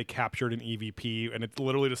they say they captured an EVP, and it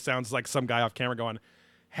literally just sounds like some guy off camera going,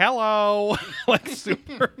 "Hello," like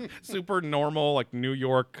super normal, like New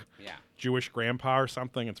York Jewish grandpa or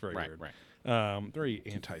something. It's very weird. Very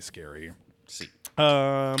anti-scary. See.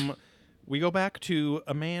 We go back to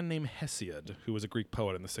a man named Hesiod, who was a Greek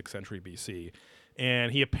poet in the 6th century BC,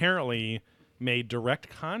 and he apparently made direct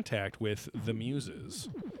contact with the Muses.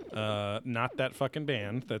 Not that fucking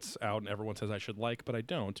band that's out and everyone says I should like, but I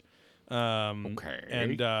don't.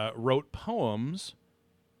 And wrote poems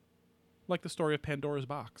like the story of Pandora's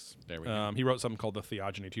Box. There we go. He wrote something called the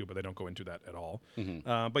Theogony too, but they don't go into that at all.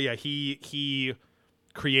 But yeah, he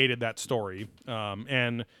created that story.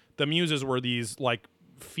 And the Muses were these like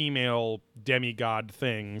female demigod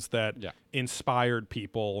things that inspired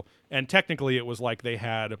people, and technically it was like they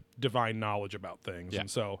had divine knowledge about things. And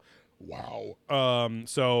so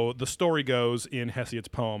so the story goes in Hesiod's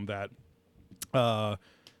poem that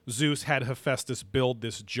Zeus had Hephaestus build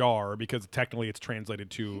this jar because technically it's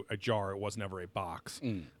translated to a jar. It was never a box,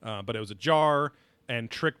 but it was a jar,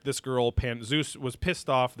 and tricked this girl. Zeus was pissed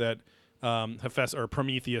off that Hephaestus or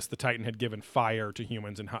Prometheus, the Titan, had given fire to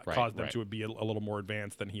humans and caused them to be a little more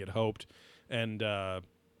advanced than he had hoped, and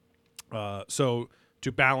so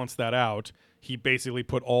to balance that out, he basically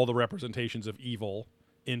put all the representations of evil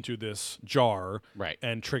into this jar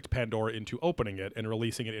and tricked Pandora into opening it and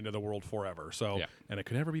releasing it into the world forever. So, and it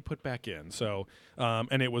could never be put back in. So,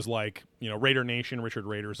 and it was like, Raider Nation, Richard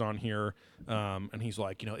Rader's on here, and he's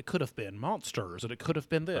like, it could have been monsters and it could have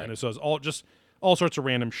been this. And it says all sorts of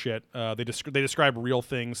random shit. They describe real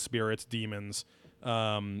things, spirits, demons,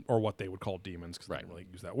 or what they would call demons, because they didn't really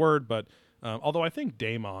use that word. But although I think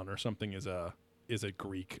daemon or something is a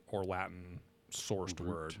Greek or Latin sourced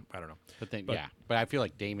word. I don't know. But I feel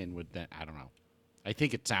like Damon would then, I don't know. I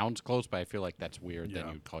think it sounds close, but I feel like that's weird that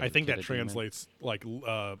you'd call I think that translates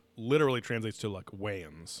literally translates to like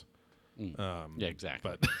Wayans. Yeah,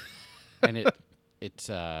 exactly. But and it's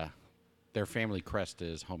their family crest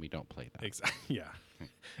is "Homie, don't play that." Exactly. Yeah.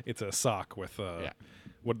 It's a sock with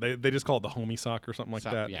what they just call it the homie sock or something like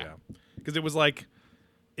that. Yeah. Because it was like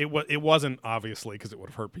it wasn't obviously because it would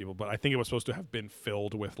have hurt people, but I think it was supposed to have been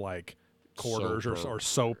filled with like quarters or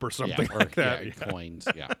soap or something like that. Coins.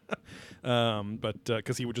 Yeah. But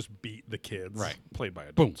because he would just beat the kids, played by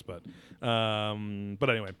adults. But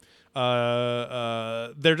anyway,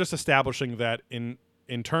 they're just establishing that in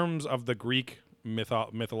terms of the Greek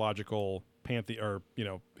mythological pantheon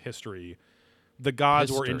or history, the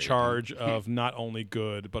gods were in charge of not only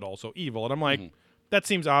good but also evil. And I'm like, that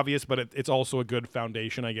seems obvious, but it's also a good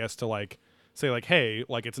foundation, I guess, to like say like, hey,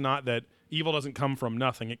 like it's not that evil doesn't come from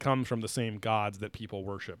nothing; it comes from the same gods that people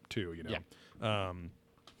worship too. And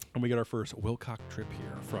we get our first Wilcock trip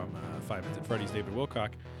here from 5 Nights at Freddy's David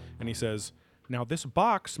Wilcock, and he says, "Now this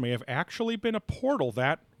box may have actually been a portal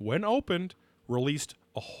that, when opened, released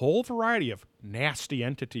a whole variety of nasty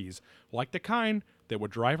entities, like the kind that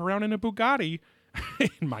would drive around in a Bugatti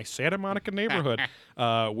in my Santa Monica neighborhood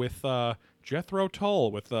with Jethro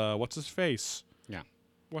Tull, with what's his face?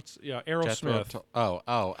 Aerosmith.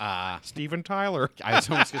 Steven Tyler. I was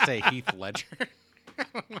almost going to say Heath Ledger.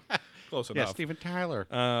 Close enough. Yeah, Steven Tyler.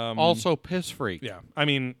 Also Piss Freak. Yeah. I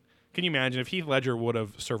mean, can you imagine if Heath Ledger would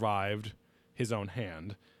have survived his own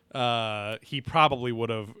hand, he probably would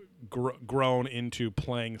have grown into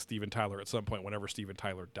playing Steven Tyler at some point whenever Steven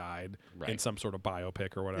Tyler died in some sort of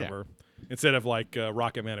biopic or whatever. Yeah. Instead of like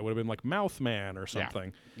Rocket Man, it would have been like Mouth Man or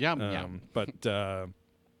something. Yeah. But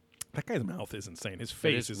that guy's mouth is insane. His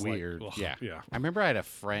face is weird. Like, yeah. I remember I had a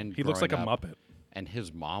friend. He looks like a Muppet. And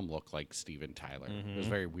his mom looked like Steven Tyler. It was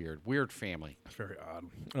very weird. Weird family. It's very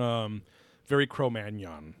odd. Very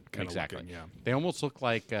Cro-Magnon kind of looking. Yeah. They almost look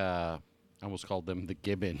like, I almost called them the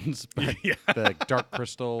Gibbons, but the Dark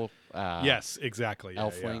Crystal. Yes, exactly.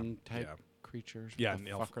 Elfling type creatures. Yeah, an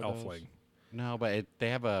elfling. No, but they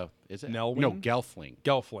have a. Is it Nelwyn? No, Gelfling.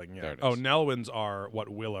 Gelfling. Yeah. Oh, Nelwyns are what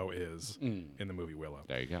Willow is in the movie Willow.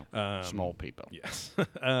 There you go. Small people. Yes.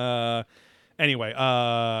 Anyway,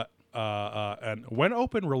 and when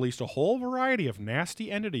open, released a whole variety of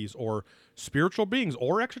nasty entities or spiritual beings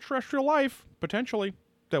or extraterrestrial life potentially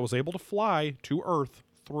that was able to fly to Earth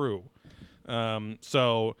through.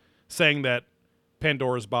 So saying that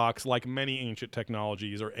Pandora's box, like many ancient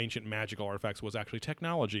technologies or ancient magical artifacts, was actually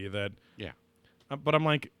technology that. Yeah. But I'm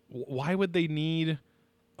like, why would they need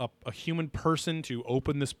a human person to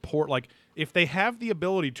open this port? Like, if they have the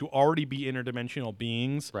ability to already be interdimensional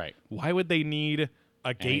beings, why would they need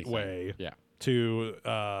a gateway to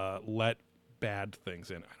let bad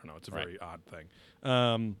things in? I don't know. It's a very odd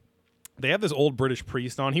thing. They have this old British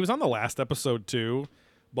priest on. He was on the last episode too.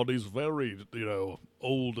 But he's very,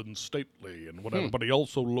 old and stately and whatever. But he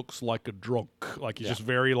also looks like a drunk. Like he's just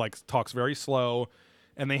very, talks very slow.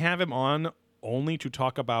 And they have him on only to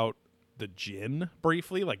talk about the jinn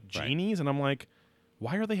briefly, like genies. And I'm like,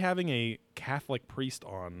 why are they having a Catholic priest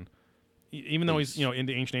on? Even though he's,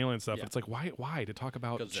 into ancient alien stuff. It's like, why to talk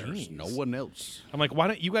about genies? There's no one else. I'm like, why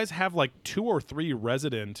don't you guys have like 2 or 3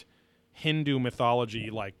 resident Hindu mythology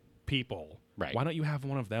people? Right. Why don't you have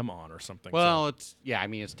one of them on or something? Well, it's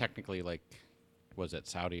technically like, was it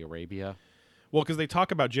Saudi Arabia? Well, because they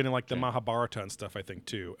talk about jinn in like the Mahabharata and stuff, I think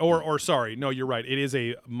too. Or sorry, no, you're right. It is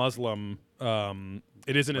a Muslim.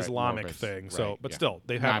 It is an Islamic thing. So, but still,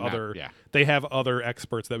 they have they have other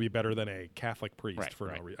experts that would be better than a Catholic priest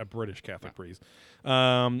a British Catholic priest.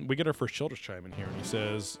 We get our first Childress chime in here, and he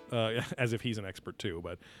says, as if he's an expert too,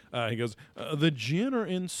 but he goes, "The jinn are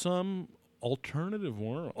in some alternative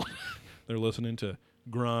world." They're listening to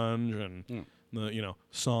grunge and the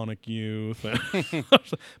Sonic Youth,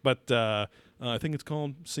 but I think it's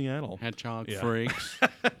called Seattle. Hedgehog Yeah. freaks.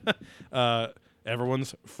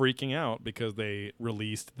 Everyone's freaking out because they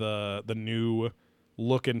released the new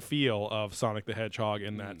look and feel of Sonic the Hedgehog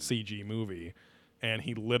in that CG movie, and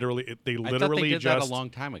they I thought they literally did just that a long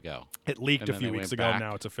time ago. it leaked and a then few they weeks went ago. back.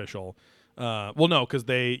 Now it's official. Well, no, because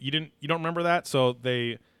you don't remember that, so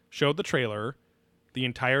they showed the trailer. The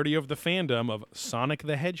entirety of the fandom of Sonic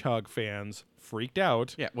the Hedgehog fans freaked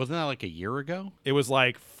out. Yeah, wasn't that like a year ago? It was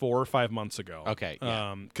like 4 or 5 months ago. Okay,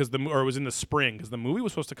 yeah. Or it was in the spring because the movie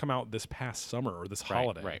was supposed to come out this past summer or this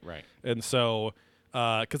holiday. Right. And so,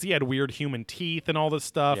 because he had weird human teeth and all this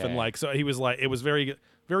stuff, and Yeah. like, so he was like, it was very,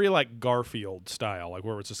 very like Garfield style, like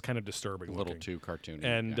where it's just kind of disturbing, A little looking. too cartoony.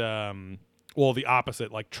 And yeah. well, the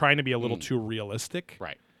opposite, like trying to be a little too realistic,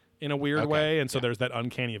 Right. in a weird Okay, way, and so yeah. there's that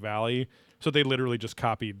uncanny valley. So they literally just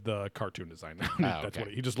copied the cartoon design. That's okay. what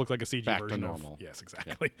he just looked like a CG Back to version normal. of. Yes,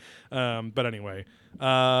 exactly. But anyway,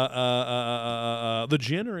 the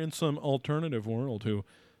Jinn are in some alternative world who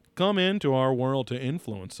come into our world to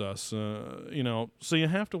influence us. So you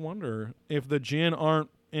have to wonder if the Jinn aren't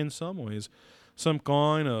in some ways some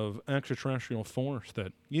kind of extraterrestrial force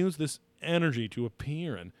that use this energy to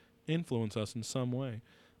appear and influence us in some way.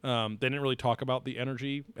 They didn't really talk about the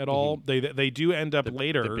energy at all. They do end up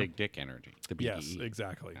later. The big dick energy. The BDE. Yes,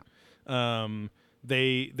 exactly.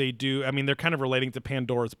 They do. I mean, they're kind of relating to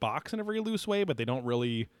Pandora's box in a very loose way, but they don't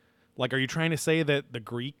really like. Are you trying to say that the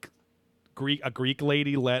Greek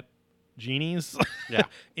lady let genies Yeah.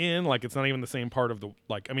 in? Like, it's not even the same part of the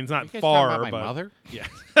like. I mean, it's not You guys far, talking about my but mother? yeah.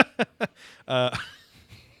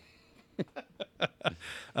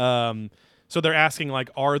 So they're asking, like,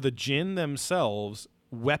 are the Jinn themselves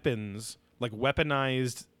weapons, like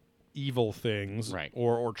weaponized evil things, Right.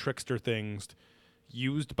 or trickster things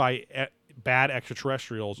used by bad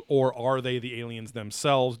extraterrestrials, or are they the aliens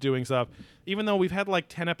themselves doing stuff? Even though we've had like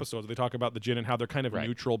 10 episodes, they talk about the Jinn and how they're kind of Right.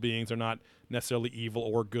 neutral beings. They're not necessarily evil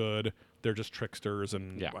or good. They're just tricksters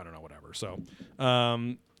and Yeah. I don't know, whatever. So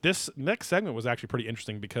this next segment was actually pretty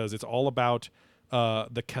interesting because it's all about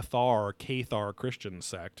the Cathar Christian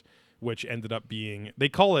sect, which ended up being, they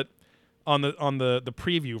call it on the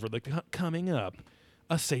preview for like coming up,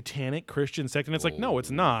 a satanic Christian sect, and it's like, no,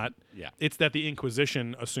 it's not. Yeah. It's that the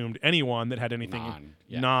Inquisition assumed anyone that had anything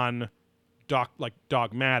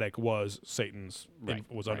dogmatic was Satan's Right,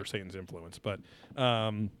 was under right. Satan's influence. But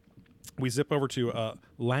we zip over to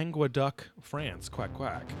Languedoc, France, quack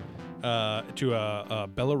quack, to a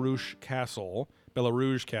Belarus castle.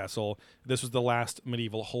 This was the last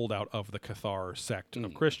medieval holdout of the Cathar sect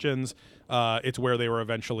of Christians. It's where they were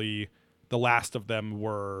eventually, the last of them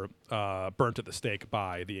were burnt at the stake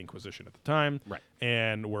by the Inquisition at the time, Right.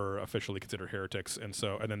 and were officially considered heretics. And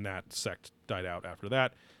then that sect died out after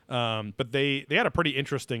that. But they had a pretty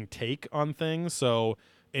interesting take on things. So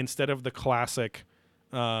instead of the classic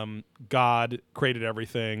God created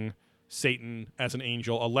everything, Satan as an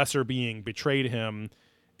angel, a lesser being betrayed him,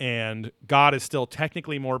 and God is still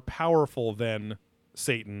technically more powerful than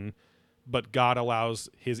Satan, but God allows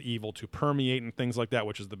his evil to permeate and things like that,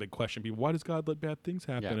 which is the big question. Why does God let bad things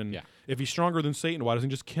happen? Yeah, And yeah. if he's stronger than Satan, why doesn't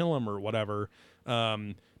he just kill him or whatever?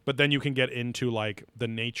 But then you can get into like the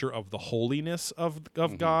nature of the holiness of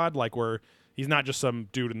God, like where he's not just some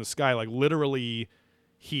dude in the sky, like literally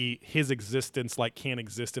his existence like can't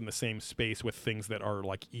exist in the same space with things that are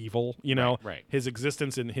like evil, Right. His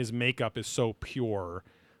existence and his makeup is so pure.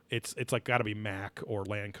 It's like got to be Mac or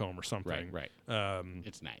Lancome or something. Right.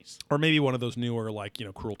 It's nice. Or maybe one of those newer, like,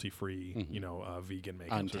 cruelty-free, vegan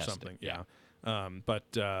makeups or Untested, something. yeah.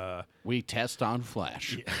 But We test on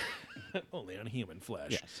flesh. only on human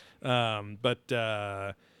flesh. Yes. But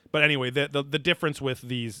anyway, the difference with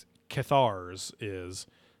these Cathars is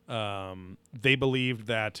they believed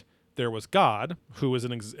that there was God, who is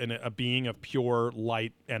a being of pure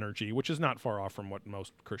light energy, which is not far off from what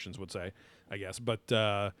most Christians would say, I guess, but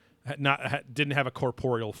didn't have a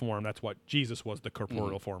corporeal form. That's what Jesus was, the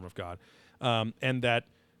corporeal form of God, and that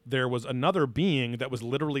there was another being that was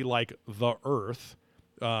literally like the earth.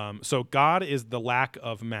 So God is the lack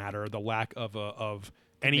of matter, the lack of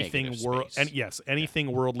anything Negative space.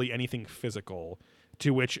 anything worldly, anything physical,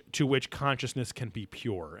 to which consciousness can be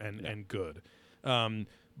pure and good.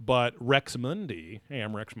 But Rex Mundi, hey,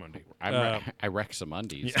 I'm Rex Mundi. I wrecked some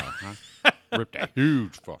undies. Ripped a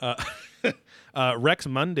huge fuck. Rex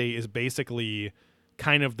Mundi is basically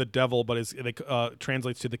kind of the devil, but it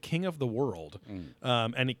translates to the king of the world,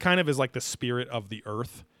 and he kind of is like the spirit of the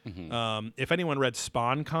earth. If anyone read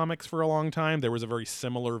Spawn comics for a long time, there was a very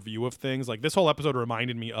similar view of things. Like this whole episode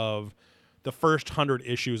reminded me of the first 100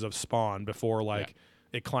 issues of Spawn before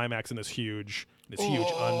it climaxed in this huge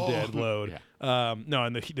undead load. No,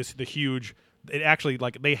 and the huge. It actually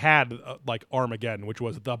like they had like Armageddon, which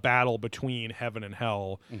was the battle between heaven and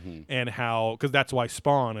hell, and how because that's why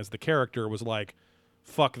Spawn as the character was like,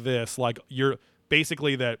 fuck this, like you're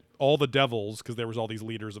basically that all the devils because there was all these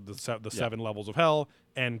leaders of the 7 levels of hell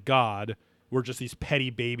and God were just these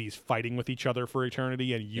petty babies fighting with each other for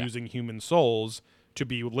eternity and using human souls to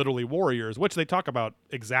be literally warriors, which they talk about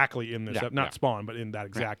exactly in this not Spawn, but in that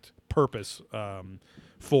exact purpose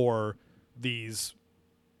for these.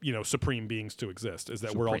 Supreme beings to exist is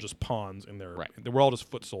that we're all just pawns in their we're all just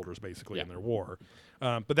foot soldiers basically in their war.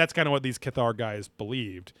 But that's kind of what these Cathar guys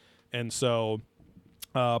believed. And so,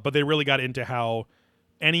 but they really got into how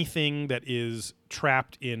anything that is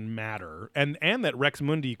trapped in matter and that Rex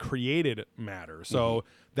Mundi created matter. So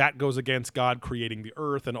that goes against God creating the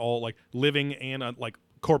earth and all like living and like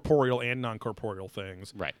corporeal and non-corporeal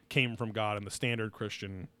things came from God in the standard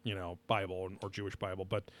Christian, Bible or Jewish Bible.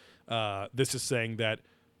 But this is saying that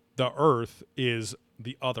the earth is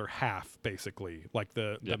the other half, basically, like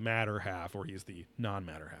the matter half, or he's the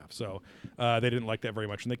non-matter half. So they didn't like that very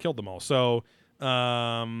much, and they killed them all. So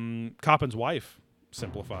Coppin's wife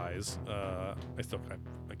simplifies. I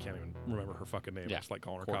can't even remember her fucking name. I just like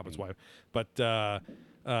calling her Coppin's wife. But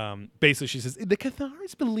basically she says, the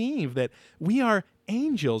Cathars believe that we are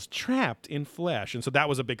angels trapped in flesh. And so that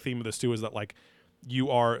was a big theme of this, too, is that, like,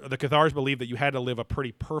 the Cathars believe that you had to live a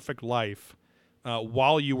pretty perfect life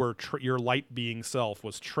while you were your light being self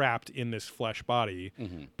was trapped in this flesh body,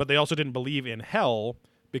 but they also didn't believe in hell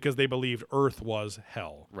because they believed Earth was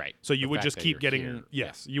hell. Right. So you would just keep getting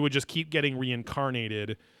you would just keep getting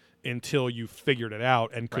reincarnated until you figured it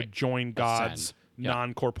out and could join God's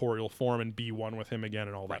non-corporeal form and be one with Him again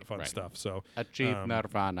and all that fun stuff. So achieve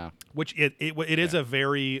nirvana, which it is a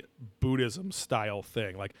very Buddhism style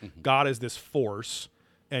thing. Like God is this force.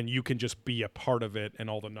 And you can just be a part of it and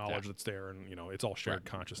all the knowledge that's there. And, it's all shared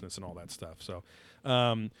consciousness and all that stuff. So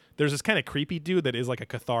there's this kind of creepy dude that is like a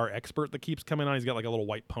Cathar expert that keeps coming on. He's got like a little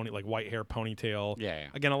white hair ponytail. Yeah.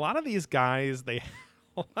 Again, a lot of these guys, that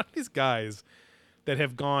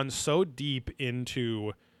have gone so deep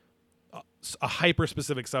into a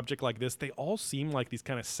hyper-specific subject like this, they all seem like these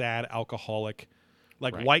kind of sad alcoholic,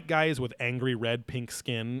 like white guys with angry red, pink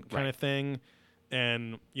skin kind of thing.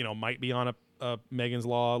 And, might be on a Megan's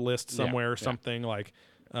Law list somewhere or something like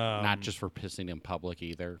not just for pissing in public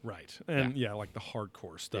either, right? And like the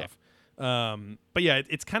hardcore stuff. But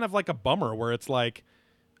it's kind of like a bummer where it's like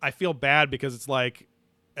I feel bad because it's like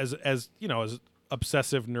as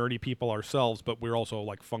obsessive nerdy people ourselves, but we're also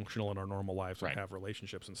like functional in our normal lives and have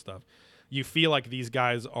relationships and stuff. You feel like these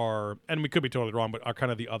guys are, and we could be totally wrong, but are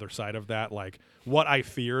kind of the other side of that, like what I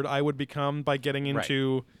feared I would become by getting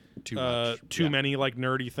into too many like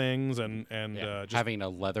nerdy things and just having a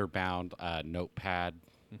leather bound notepad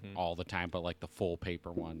all the time, but like the full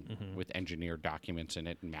paper one with engineered documents in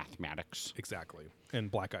it and mathematics. Exactly. And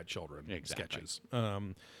Black-Eyed Children sketches. Who's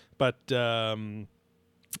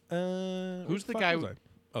the guy?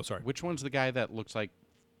 Oh, sorry. Which one's the guy that looks like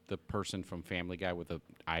the person from Family Guy with the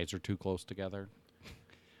eyes are too close together?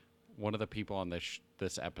 One of the people on this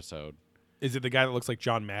episode. Is it the guy that looks like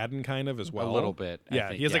John Madden kind of as well? A little bit. Yeah, I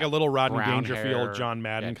think, he has like a little Rodney brown Dangerfield, hair, John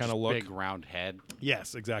Madden kind of look. Big round head.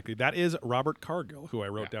 Yes, exactly. That is Robert Cargill, who I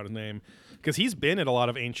wrote down his name, because he's been at a lot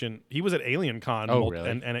of ancient. He was at Alien Con, really?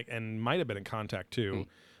 and might have been in Contact too.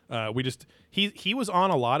 He was on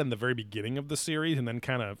a lot in the very beginning of the series, and then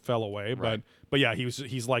kind of fell away. Right. But yeah,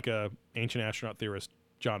 he's like a ancient astronaut theorist,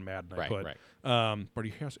 John Madden. I put. But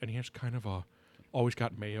he has kind of a. Always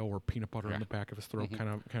got mayo or peanut butter in the back of his throat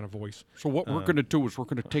kind of voice. So what we're going to do is we're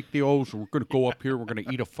going to take the O's and we're going to go up here, we're going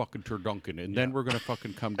to eat a fucking turducken, and then we're going to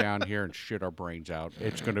fucking come down here and shit our brains out.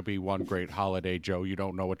 It's going to be one great holiday, Joe. You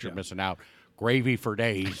don't know what you're missing out. Gravy for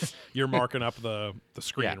days. You're marking up the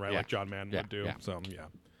screen, right? Like John Madden would do. Yeah. So,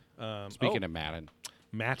 Speaking of Madden.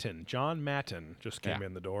 John Madden just came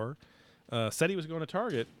in the door. Said he was going to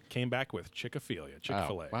Target, came back with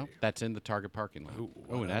Chick-fil-A. Well, that's in the Target parking lot.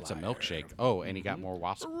 Oh, and that's a milkshake. Oh, and he got more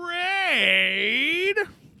wasp. Raid!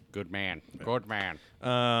 Good man. Good man.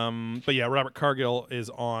 But yeah, Robert Cargill is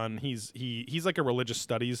on. He's like a religious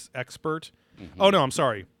studies expert. Oh, no, I'm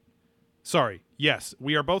sorry. Yes,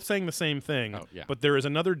 we are both saying the same thing. Oh, yeah. But there is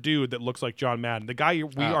another dude that looks like John Madden. The guy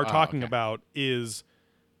we are talking about is...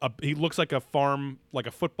 he looks like a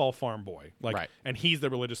football farm boy, and he's the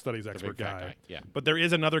religious studies expert guy. Yeah. But there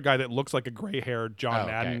is another guy that looks like a gray-haired John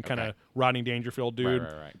Madden, kind of Rodney Dangerfield dude.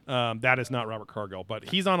 Right. That is not Robert Cargill, but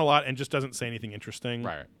he's on a lot and just doesn't say anything interesting.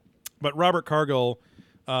 Right. But Robert Cargill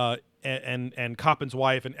and Coppin's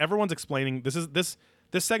wife and everyone's explaining this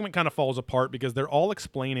this segment kind of falls apart because they're all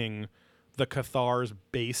explaining the Cathar's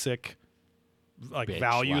basic like Bitch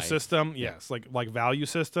value life. system. Yes, like value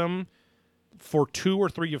system for 2 or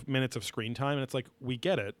 3 minutes of screen time, and it's like, we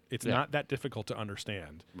get it. It's not that difficult to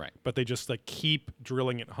understand. Right. But they just like keep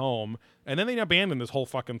drilling it home, and then they abandon this whole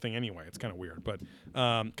fucking thing anyway. It's kind of weird, but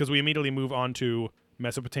because we immediately move on to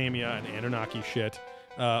Mesopotamia and Anunnaki shit.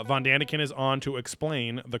 Von Daniken is on to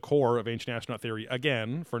explain the core of ancient astronaut theory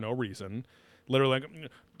again for no reason. Literally,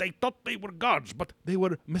 like, they thought they were gods, but they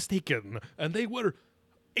were mistaken, and they were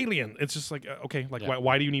alien. It's just like, okay, like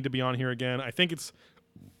why do you need to be on here again?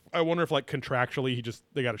 I wonder if like contractually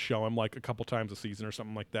they got to show him like a couple times a season or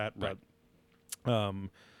something like that. Right. But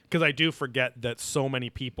because I do forget that so many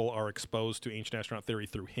people are exposed to ancient astronaut theory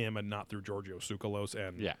through him and not through Giorgio Tsoukalos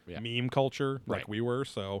and meme culture like we were.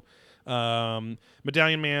 So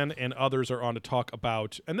Medallion Man and others are on to talk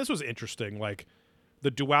about, and this was interesting, like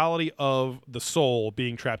the duality of the soul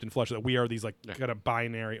being trapped in flesh, that we are these like kind of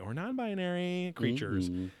binary or non-binary creatures.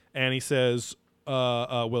 Mm-hmm. And he says,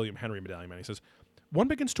 William Henry Medallion Man, he says, one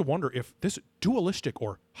begins to wonder if this dualistic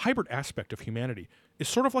or hybrid aspect of humanity is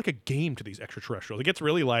sort of like a game to these extraterrestrials. It gets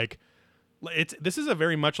really like, this is a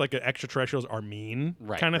very much like an extraterrestrials are mean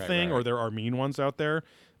kind of thing, or there are mean ones out there.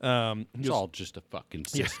 It's all just a fucking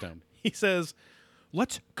system. He says,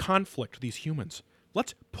 let's conflict these humans.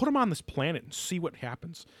 Let's put them on this planet and see what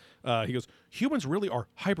happens. He goes, humans really are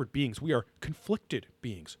hybrid beings. We are conflicted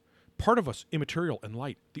beings. Part of us immaterial and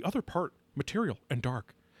light, the other part material and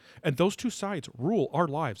dark. And those two sides rule our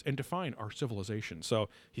lives and define our civilization. So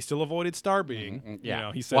he still avoided star being. Mm-hmm. You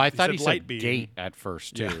know, he said, well, I thought he light said being. gate at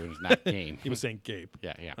first too. It was not game. He was saying gape.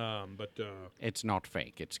 Yeah. But It's not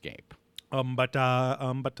fake. It's gape. but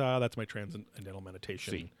that's my transcendental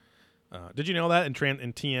meditation. Did you know that in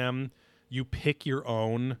TM you pick your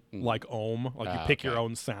own like ohm, like you pick your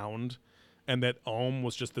own sound, and that ohm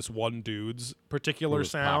was just this one dude's particular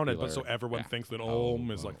sound, but so everyone thinks that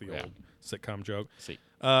ohm is like the old sitcom joke.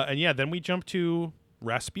 And then we jump to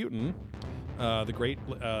Rasputin, the great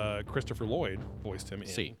Christopher Lloyd voiced him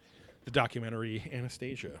in the documentary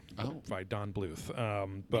Anastasia by Don Bluth.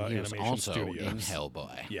 But he was Animation also Studios. in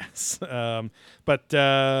Hellboy. Yes.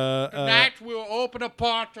 Tonight we'll open a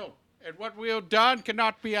portal, and what we have done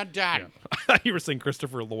cannot be undone. You were saying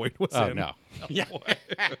Christopher Lloyd was Oh, in. no.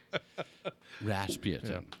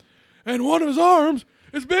 Rasputin. And one of his arms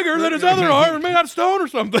is bigger than his other arm, made out of stone or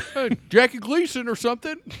something. Jackie Gleason or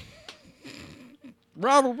something.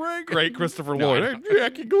 Ronald Reagan. Great Christopher Lloyd. Hey,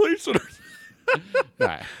 Jackie Gleason.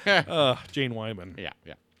 Right. Jane Wyman.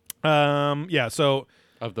 Yeah. So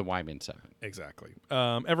Of the Wyman 7. exactly.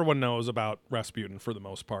 Everyone knows about Rasputin for the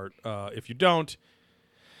most part. If you don't,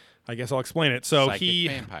 I guess I'll explain it. So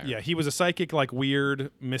Psychic vampire. he was a psychic, like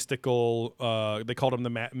weird, mystical. They called him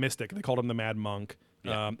the mystic. They called him the Mad Monk.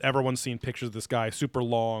 Yeah. Everyone's seen pictures of this guy, super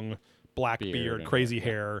long, black Beard beard, and crazy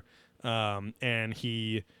hair, and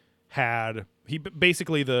he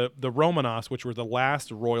basically the Romanovs, which were the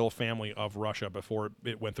last royal family of Russia before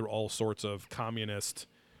it went through all sorts of communist,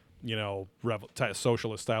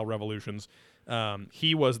 socialist style revolutions.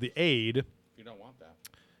 He was the aide. You don't want that.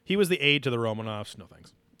 He was the aide to the Romanovs. No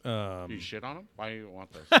thanks. You shit on him? Why do you want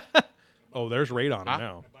this? Oh, there's raid on him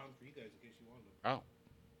now. Oh.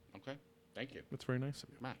 Okay. Thank you. That's very nice of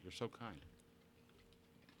you. Matt, you're so kind.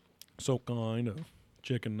 So kind of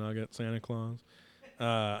chicken nugget Santa Claus.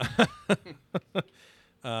 Fine,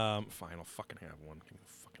 I'll fucking have one. Give me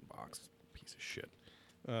the fucking box. Piece of shit.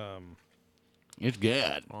 It's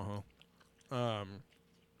good.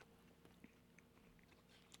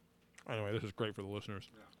 Anyway, this is great for the listeners.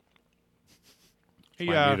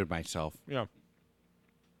 I muted myself. Yeah.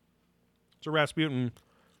 So Rasputin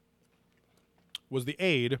was the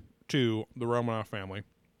aide to the Romanov family.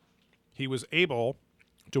 He was able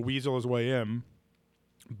to weasel his way in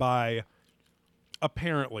by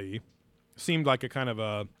apparently seemed like a kind of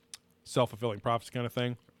a self-fulfilling prophecy kind of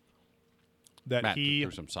thing. That Matt he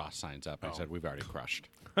threw some sauce signs up. I said we've already crushed.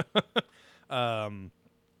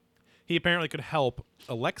 he apparently could help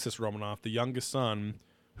Alexis Romanov, the youngest son,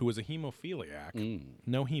 who was a hemophiliac.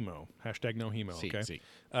 No hemo. Hashtag no hemo. Okay.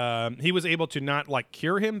 He was able to not like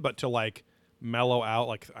cure him, but to like mellow out,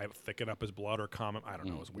 like thicken up his blood or calm him. I don't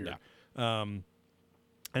know. It was weird. Yeah.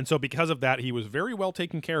 And so because of that, he was very well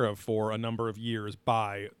taken care of for a number of years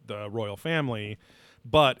by the royal family,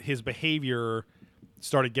 but his behavior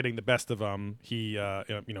started getting the best of him. He,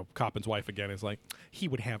 Coppin's wife again is like, he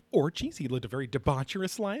would have orgies. He lived a very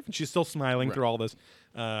debaucherous life, and she's still smiling through all this.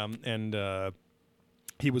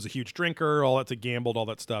 He was a huge drinker, all that's a gambled, all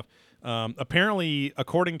that stuff. Apparently,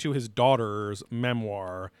 according to his daughter's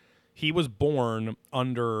memoir, he was born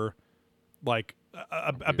under like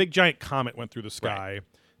a big giant comet went through the sky,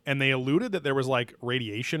 and they alluded that there was like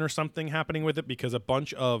radiation or something happening with it because a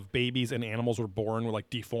bunch of babies and animals were born with like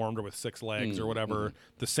deformed or with 6 legs or whatever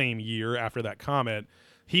the same year after that comet.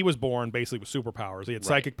 He was born basically with superpowers. He had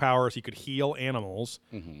psychic powers. He could heal animals,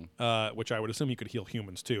 which I would assume he could heal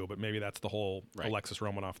humans too. But maybe that's the whole Alexis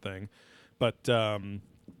Romanoff thing. But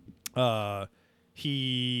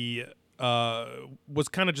he was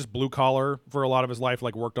kind of just blue collar for a lot of his life.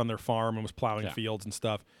 Like worked on their farm and was plowing fields and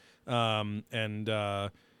stuff. I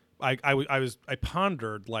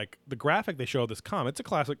pondered like the graphic they show of this comet. It's a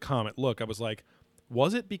classic comet look. I was like,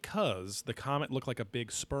 was it because the comet looked like a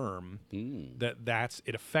big sperm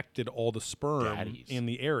it affected all the sperm in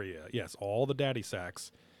the area? Yes, all the daddy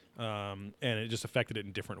sacks, and it just affected it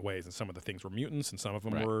in different ways. And some of the things were mutants, and some of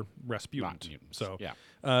them were Rasputin. Not mutants. So,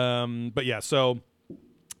 yeah. So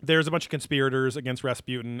there's a bunch of conspirators against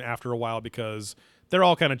Rasputin after a while because they're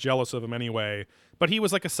all kind of jealous of him anyway. But he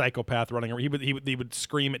was like a psychopath running around. He would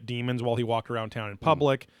scream at demons while he walked around town in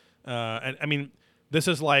public. And I mean, this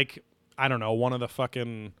is like, I don't know, one of the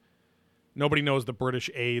fucking... Nobody knows the British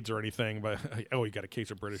AIDS or anything, but... Oh, you got a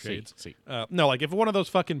case of British AIDS. No, like if one of those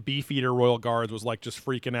fucking Beefeater Royal Guards was like just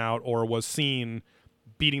freaking out or was seen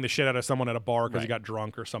beating the shit out of someone at a bar because he got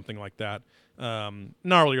drunk or something like that.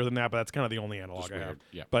 Gnarlier than that, but that's kind of the only analog I have.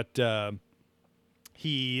 Yeah. But there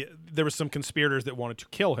was some conspirators that wanted to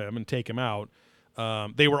kill him and take him out.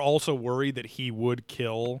 They were also worried that he would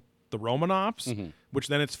kill the Romanovs, which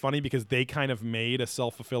then it's funny because they kind of made a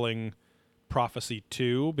self-fulfilling prophecy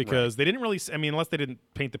too, because they didn't really, I mean, unless they didn't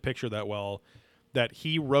paint the picture that well, that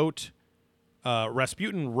he wrote,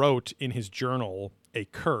 Rasputin wrote in his journal a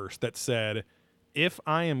curse that said, if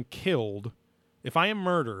I am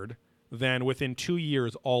murdered, then within 2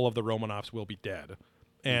 years, all of the Romanovs will be dead.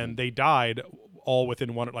 And they died all within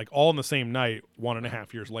all in the same night,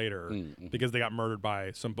 1.5 years later, because they got murdered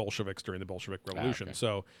by some Bolsheviks during the Bolshevik Revolution.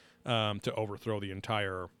 So, to overthrow the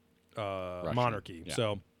entire monarchy. Yeah.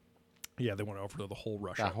 So, yeah, they want to overthrow the whole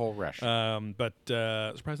Russia. The whole Russia. But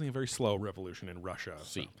surprisingly, a very slow revolution in Russia.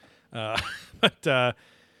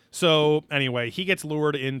 So anyway, he gets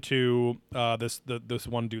lured into this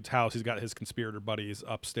one dude's house. He's got his conspirator buddies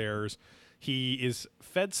upstairs. He is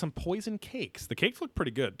fed some poison cakes. The cakes look pretty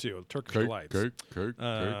good too. Turkish delights.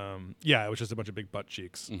 Yeah, it was just a bunch of big butt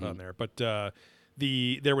cheeks on there. But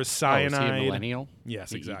there was cyanide. Is he a millennial?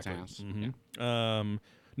 Yes, exactly. Yeah.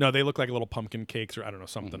 No, they look like little pumpkin cakes or I don't know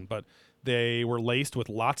something. But they were laced with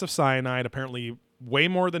lots of cyanide. Apparently, way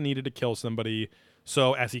more than needed to kill somebody.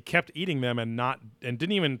 So as he kept eating them and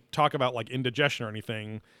didn't even talk about like indigestion or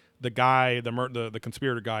anything, the guy, the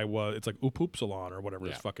conspirator guy it's like Upupsalon or whatever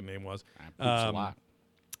his fucking name was. Poops a lot.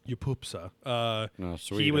 Upupsa. No,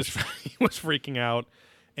 he was freaking out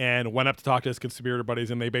and went up to talk to his conspirator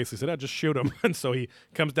buddies, and they basically said, just shoot him. And so he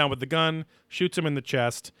comes down with the gun, shoots him in the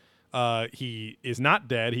chest. He is not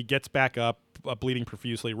dead. He gets back up, bleeding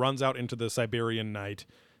profusely, runs out into the Siberian night,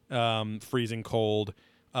 freezing cold.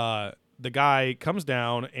 The guy comes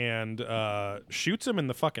down and shoots him in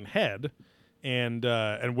the fucking head, and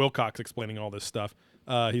Wilcox explaining all this stuff.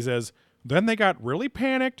 He says, then they got really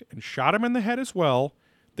panicked and shot him in the head as well.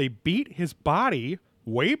 They beat his body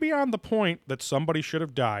way beyond the point that somebody should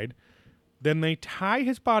have died. Then they tie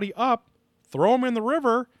his body up, throw him in the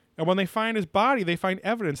river, and when they find his body, they find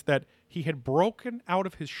evidence that he had broken out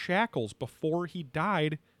of his shackles before he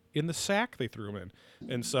died in the sack they threw him in.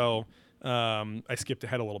 And so... I skipped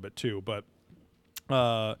ahead a little bit too, but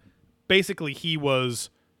basically he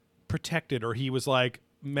was protected, or he was like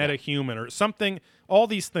metahuman or something. All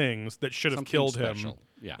these things that should have killed him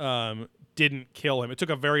didn't kill him. It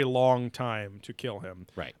took a very long time to kill him.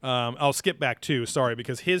 Right. I'll skip back too, sorry,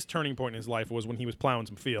 because his turning point in his life was when he was plowing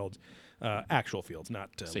some fields. Actual fields,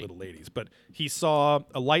 not little ladies. But he saw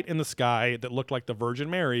a light in the sky that looked like the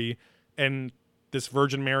Virgin Mary, and this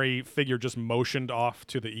Virgin Mary figure just motioned off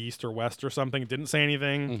to the east or west or something. Didn't say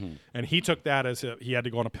anything. And he took that as he had to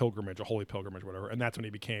go on a pilgrimage, a holy pilgrimage, whatever. And that's when he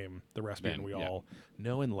became the Rasputin we all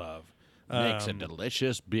know and love. Makes a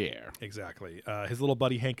delicious beer. Exactly. His little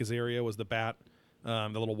buddy Hank Azaria was the bat, the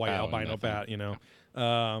little white albino bat, you know.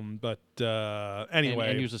 But anyway.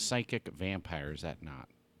 And he was a psychic vampire. Is that not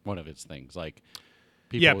one of its things? Like,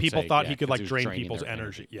 people thought he could like drain people's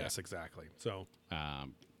energy. Yes, exactly. So...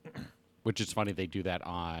 which is funny, they do that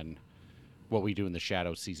on What We Do in the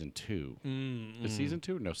Shadows season 2. Is season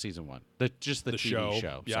 2? No, season 1. Just the TV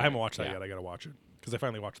show. Yeah, I haven't watched that yet. I got to watch it because I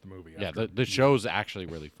finally watched the movie. Yeah, the show's actually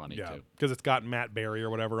really funny too. Because it's got Matt Berry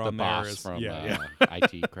or whatever on there. The boss from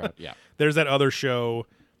IT Crowd. Yeah. There's that other show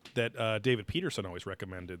that David Peterson always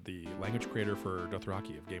recommended, the language creator for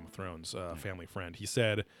Dothraki of Game of Thrones, Family Friend. He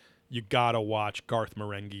said, you gotta watch Garth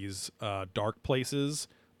Marenghi's Dark Places,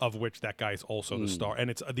 of which that guy's also the star, and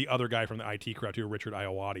it's the other guy from the IT crowd too, Richard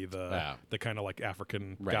Iowati, the kind of like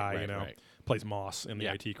African guy, plays Moss in the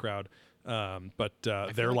IT crowd. But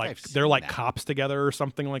they're like cops together or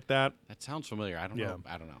something like that. That sounds familiar. I don't know.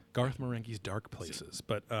 Garth Marenghi's Dark Places.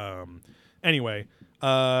 But anyway,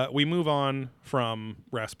 we move on from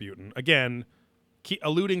Rasputin again,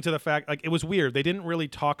 alluding to the fact like it was weird. They didn't really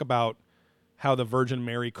talk about how the Virgin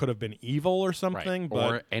Mary could have been evil or something,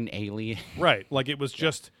 or an alien, right? Like it was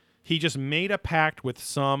just he just made a pact with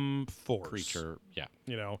some force creature,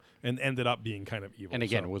 and ended up being kind of evil. And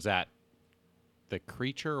again, was that the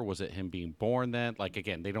creature, or was it him being born then? Like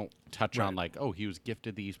again, they don't touch on like, oh, he was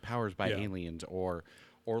gifted these powers by aliens, or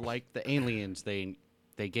like the aliens, they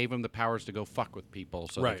gave him the powers to go fuck with people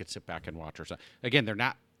so they could sit back and watch or something. Again, they're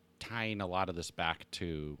not tying a lot of this back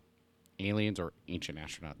to aliens or ancient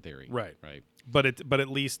astronaut theory. Right. But at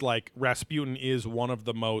least like Rasputin is one of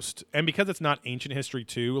the most, and because it's not ancient history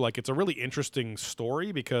too, like it's a really interesting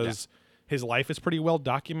story because his life is pretty well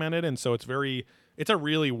documented, and so it's a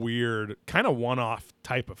really weird kind of one-off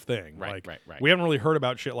type of thing. Right. We haven't really heard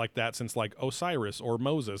about shit like that since like Osiris or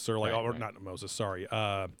Moses or like not Moses, sorry,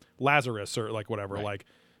 Lazarus or like whatever, like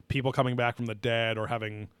people coming back from the dead or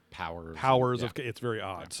having powers. It's very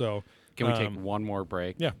odd. So can we take one more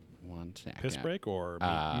break? Yeah. 1 second. Piss break or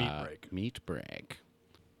meat break? Meat break.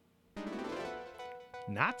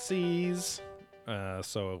 Nazis.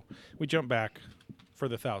 So we jump back for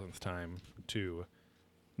the 1000th time to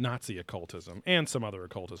Nazi occultism and some other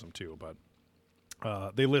occultism too,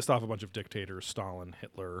 but they list off a bunch of dictators: Stalin,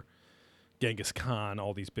 Hitler, Genghis Khan,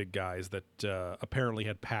 all these big guys that apparently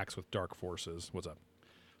had pacts with dark forces. What's up?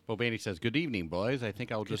 Bobani says, "Good evening, boys. I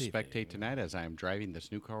think I'll just spectate tonight as I am driving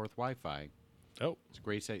this new car with Wi-Fi. Oh, it's a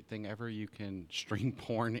great thing ever. You can stream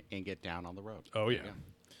porn and get down on the road. Oh, yeah.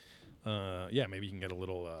 Maybe you can get a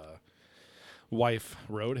little wife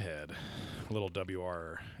roadhead, a little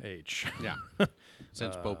WRH. Yeah.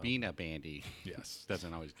 Since Bobina Bandy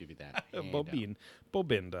doesn't always give you that.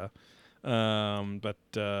 Bobinda.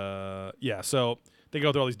 So they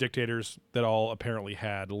go through all these dictators that all apparently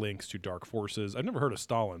had links to dark forces. I've never heard of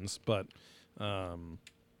Stalin's, but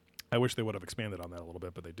I wish they would have expanded on that a little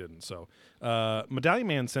bit, but they didn't. So Medallion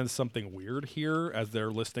Man says something weird here as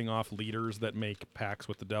they're listing off leaders that make pacts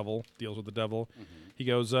with the devil, deals with the devil. Mm-hmm. He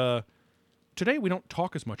goes, today we don't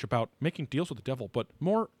talk as much about making deals with the devil, but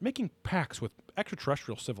more making pacts with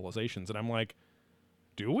extraterrestrial civilizations. And I'm like,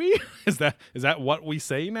 do we? Is that what we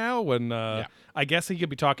say now? When I guess he could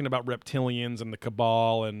be talking about reptilians and the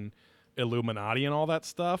Cabal and Illuminati and all that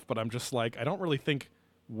stuff, but I'm just like, I don't really think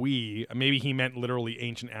maybe he meant literally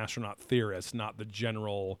ancient astronaut theorists, not the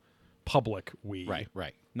general public we.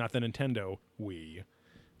 Right. Not the Nintendo we.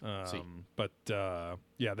 But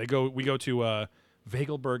we go to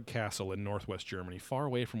Wegelberg Castle in northwest Germany, far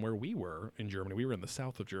away from where we were in Germany. We were in the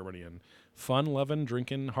south of Germany in fun-loving,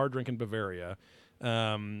 hard drinking Bavaria.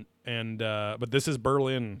 But this is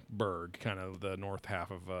Berlinburg, kind of the north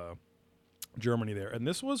half of Germany there. And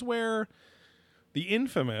this was where the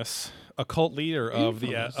infamous occult leader of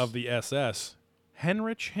the SS,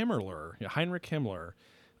 Heinrich Himmler,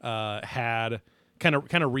 had kind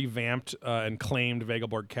of revamped and claimed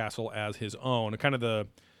Wegelberg Castle as his own, kind of the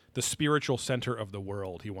spiritual center of the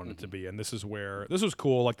world he wanted it to be. And this was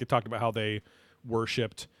cool. Like they talked about how they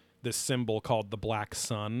worshipped this symbol called the Black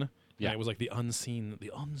Sun. Yeah, and it was like the unseen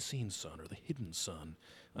sun or the hidden sun.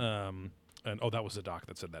 That was the doc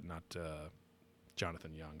that said that, not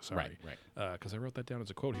Jonathan Young. Sorry, right. Because I wrote that down as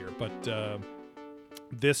a quote here. But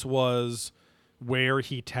this was where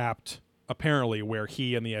he and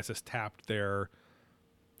the SS tapped their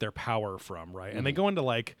power from, right? Mm-hmm. And they go into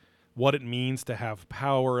like what it means to have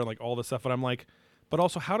power and like all this stuff. And I'm like, but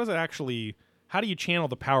also how do you channel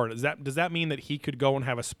the power? Does that mean that he could go and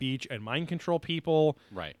have a speech and mind control people?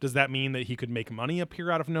 Right. Does that mean that he could make money appear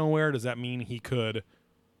out of nowhere? Does that mean he could,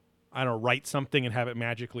 I don't know, write something and have it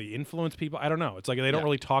magically influence people? I don't know. It's like they don't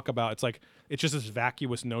really talk about. It's like it's just this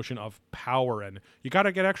vacuous notion of power, and you got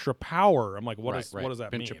to get extra power. I'm like, what does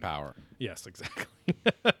that mean? Pinch of power. Yes, exactly.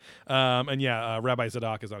 Rabbi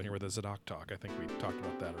Zadok is on here with a Zadok talk. I think we talked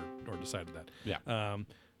about that or decided that. Yeah.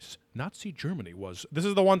 Nazi Germany this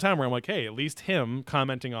is the one time where I'm like, hey, at least him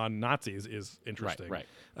commenting on Nazis is interesting. Right.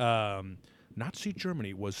 Nazi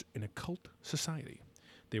Germany was an occult society.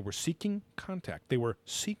 They were seeking contact. They were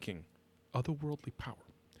seeking otherworldly power.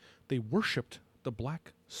 They worshipped the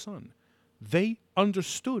Black Sun. They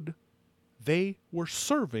understood they were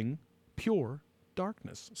serving pure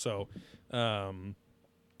darkness. So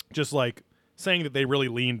just like saying that they really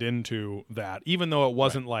leaned into that, even though it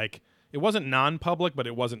wasn't like, it wasn't non-public, but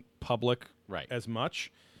it wasn't public Right. as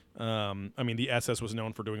much. I mean, the SS was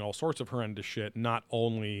known for doing all sorts of horrendous shit, not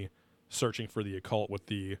only searching for the occult with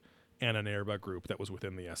the Anna Nerva group that was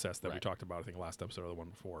within the SS that we Right. talked about, I think, last episode or the one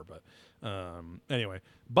before. But anyway,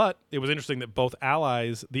 but it was interesting that both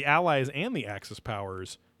allies, the Allies and the Axis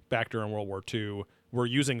powers back during World War II, were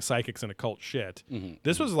using psychics and occult shit.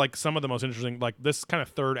 This was like some of the most interesting, like this kind of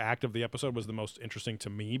third act of the episode was the most interesting to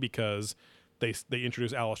me because they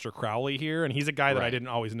introduced Aleister Crowley here, and he's a guy that I Right. didn't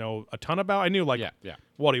always know a ton about. I knew like Yeah.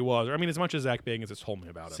 what he was. Or, I mean, as much as Zach Bagans has told me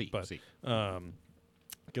about him, See, but see.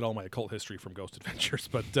 get all my occult history from Ghost Adventures.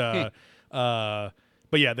 But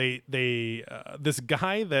yeah, they this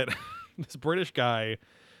guy that this British guy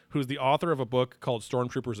who's the author of a book called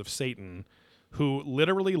Stormtroopers of Satan, who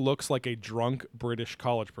literally looks like a drunk British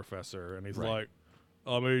college professor, and he's Right. like,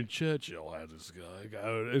 I mean, Churchill had this guy.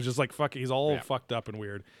 It's just like fuck. He's all Yeah. fucked up and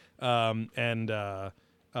weird. And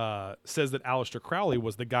says that Aleister Crowley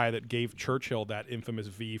was the guy that gave Churchill that infamous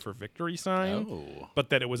V for victory sign, Oh. but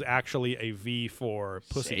that it was actually a V for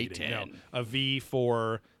pussy eating. No, Satan. a V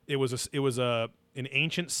for it was an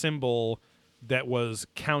ancient symbol that was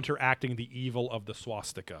counteracting the evil of the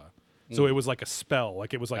swastika. So it was like a spell.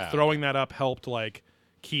 Like it was like Ah, throwing that up helped like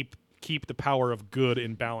keep the power of good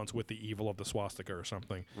in balance with the evil of the swastika or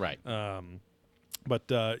something. Right. But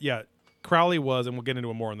yeah, Crowley was, and we'll get into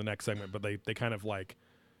it more in the next segment. But they kind of like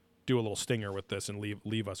do a little stinger with this and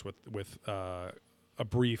leave us with a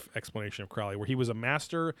brief explanation of Crowley, where he was a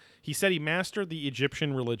master. He said he mastered the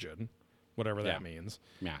Egyptian religion, whatever that Yeah. means.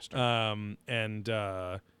 Master.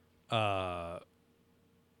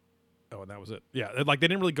 Oh, and that was it. Yeah, like they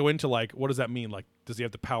didn't really go into like what does that mean? Like, does he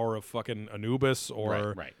have the power of fucking Anubis,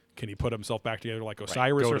 or Right. can he put himself back together like Right.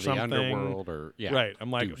 Osiris Go or to something? the underworld, or yeah. Right.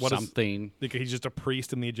 I'm like, do what is- something. Like, he's just a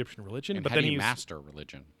priest in the Egyptian religion, And but how then do you he's master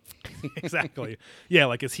religion? exactly. Yeah,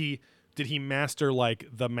 like did he master like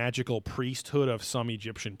the magical priesthood of some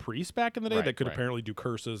Egyptian priest back in the day Right, that could right. apparently do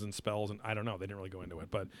curses and spells, and I don't know, they didn't really go into it,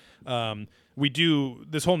 but we do.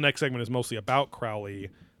 This whole next segment is mostly about Crowley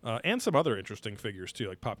and some other interesting figures too,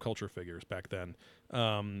 like pop culture figures back then.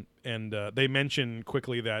 And they mention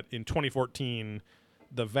quickly that in 2014,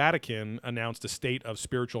 the Vatican announced a state of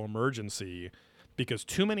spiritual emergency because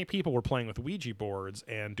too many people were playing with Ouija boards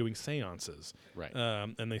and doing seances. Right.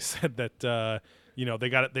 And they said that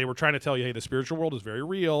they were trying to tell you, hey, the spiritual world is very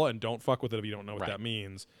real, and don't fuck with it if you don't know what Right. that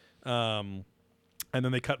means. And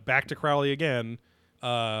then they cut back to Crowley again. In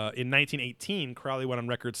 1918, Crowley went on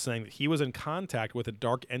record saying that he was in contact with a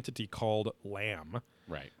dark entity called Lamb,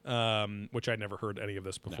 Right. which I'd never heard any of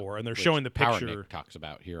this before. And they're Which showing the Power picture. Nick talks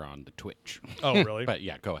about here on the Twitch. Oh, really? But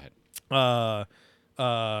yeah, go ahead.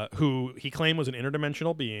 Who he claimed was an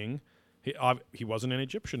interdimensional being. He wasn't an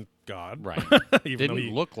Egyptian god, Right. even though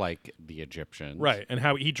Didn't look like the Egyptians. right, and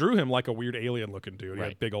how he drew him like a weird alien-looking dude. He had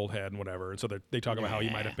Right. a big old head and whatever, and so they talk about how he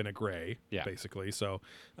might have been a gray, Yeah. basically. So,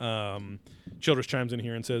 Childress chimes in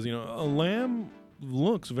here and says, a lamb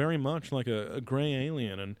looks very much like a gray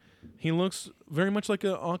alien, and he looks very much like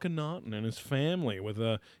a Akhenaten and his family with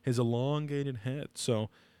his elongated head.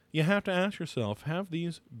 So, you have to ask yourself: have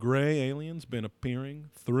these gray aliens been appearing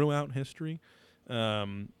throughout history?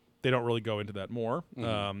 They don't really go into that more,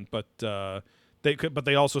 but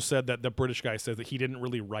they also said that the British guy says that he didn't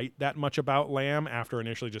really write that much about Lamb after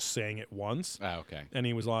initially just saying it once, Oh, okay. and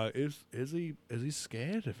he was like, "Is he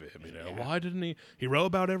scared of him? Why didn't he? He wrote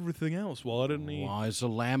about everything else. Why didn't he? Why is the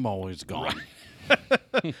lamb always gone?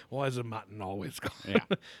 Why is the mutton always gone?"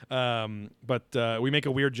 Yeah. But we make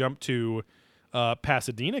a weird jump to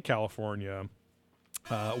Pasadena, California,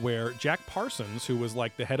 where Jack Parsons, who was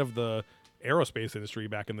like the head of the aerospace industry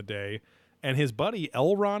back in the day, and his buddy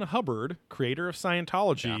L. Ron Hubbard, creator of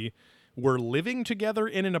Scientology, were living together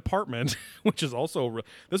in an apartment, which is also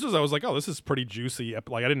I was like, oh, this is pretty juicy.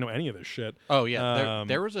 Like I didn't know any of this shit. Oh yeah.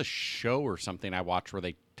 There was a show or something I watched where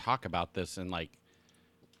they talk about this, and like,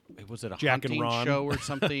 was it a Jack and hunting Ron. show or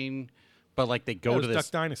something? But like they It go was to this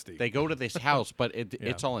Duck Dynasty. They go to this house, but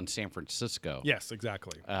it's all in San Francisco. Yes,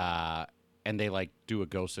 exactly. And they like do a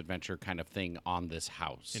ghost adventure kind of thing on this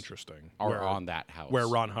house. Interesting. Or on that house. where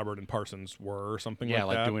Ron Hubbard and Parsons were, or something Yeah,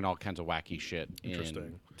 like like that. doing all kinds of wacky shit in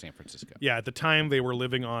Interesting. San Francisco. Yeah, at the time they were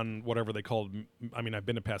living on whatever they called. I mean, I've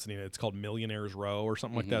been to Pasadena. It's called Millionaires Row or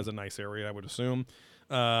something like that. It's a nice area, I would assume,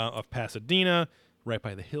 of Pasadena, right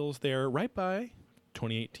by the hills there, right by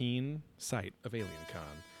 2018 site of Alien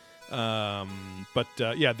Con.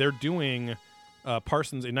 Yeah, they're doing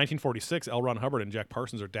Parsons in 1946. L. Ron Hubbard and Jack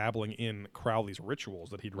Parsons are dabbling in Crowley's rituals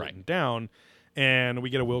that he'd written down, and we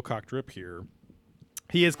get a Wilcock drip here.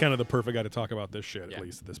 He is kind of the perfect guy to talk about this shit, at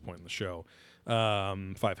least at this point in the show.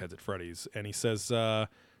 Five Heads at Freddy's. And he says,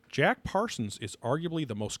 Jack Parsons is arguably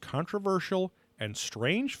the most controversial and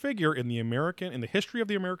strange figure in the history of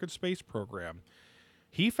the American space program.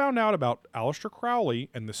 He found out about Aleister Crowley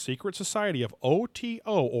and the secret society of OTO,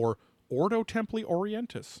 or Ordo Templi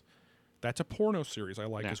Orientis. That's a porno series I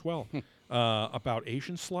like as well, about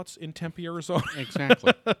Asian sluts in Tempe, Arizona.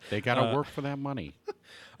 Exactly. They got to work for that money.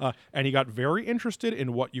 And he got very interested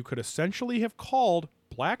in what you could essentially have called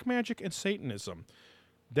black magic and Satanism.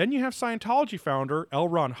 Then you have Scientology founder L.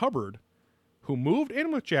 Ron Hubbard, who moved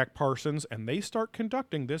in with Jack Parsons, and they start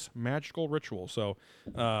conducting this magical ritual. So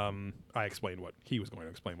I explained what he was going to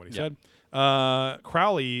explain what he said.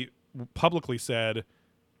 Crowley publicly said,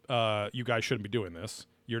 you guys shouldn't be doing this.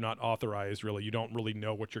 You're not authorized, really. You don't really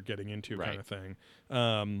know what you're getting into, kind of thing.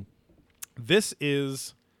 This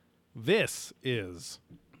is.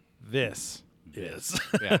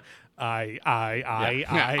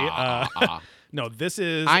 No, this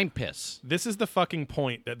is. I'm pissed. This is the fucking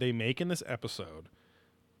point that they make in this episode.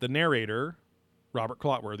 The narrator, Robert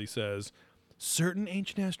Clotworthy, says, certain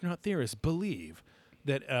ancient astronaut theorists believe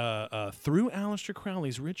that through Aleister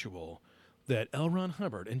Crowley's ritual, that L. Ron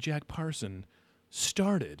Hubbard and Jack Parson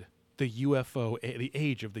started the UFO, the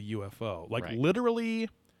age of the UFO. Literally,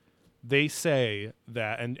 they say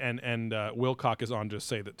that, and Wilcock is on to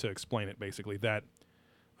say that, to explain it, basically, that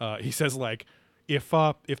he says, like, if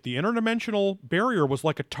the interdimensional barrier was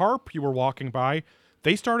like a tarp you were walking by,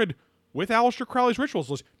 they started with Aleister Crowley's rituals,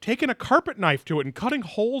 was taking a carpet knife to it and cutting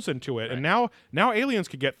holes into it, and now aliens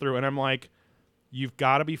could get through. And I'm like, you've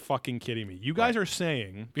got to be fucking kidding me. You guys are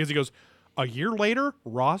saying, because he goes, a year later,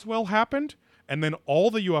 Roswell happened, and then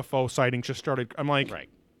all the UFO sightings just started. I'm like,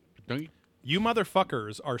 Don't you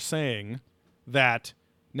motherfuckers are saying that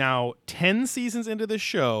now 10 seasons into this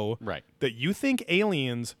show, that you think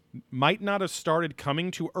aliens might not have started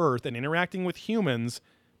coming to Earth and interacting with humans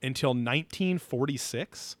until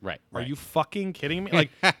 1946? Are you fucking kidding me?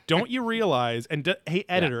 Like, don't you realize, and hey,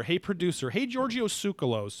 editor, hey, producer, hey, Giorgio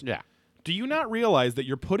Tsoukalos, do you not realize that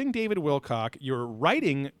you're putting David Wilcock, you're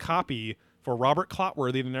writing copy for Robert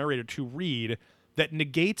Clotworthy, the narrator, to read that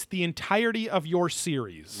negates the entirety of your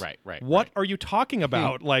series? What are you talking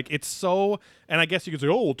about? Like, it's so, and I guess you could say,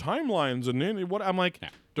 oh, timelines and what? I'm like,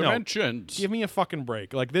 dimensions. No, give me a fucking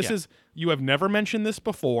break. Like, this is, you have never mentioned this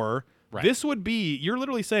before. This would be, you're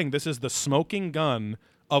literally saying this is the smoking gun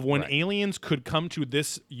of when aliens could come to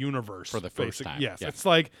this universe for the first time. Yes, it's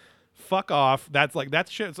like, fuck off.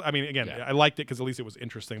 That's shit. I mean, again, I liked it because at least it was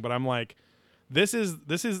interesting, but I'm like, these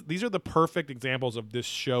are the perfect examples of this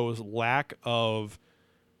show's lack of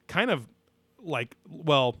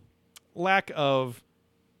lack of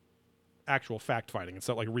actual fact finding and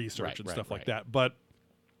stuff, like research and stuff like that. But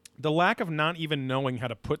the lack of not even knowing how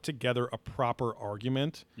to put together a proper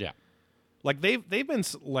argument. Like they've been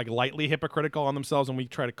like lightly hypocritical on themselves, and we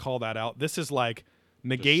try to call that out. This is like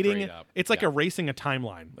negating. It's like erasing a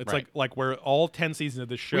timeline. It's like where all 10 seasons of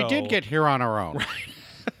this show. We did get here on our own.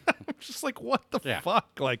 I'm just like, what the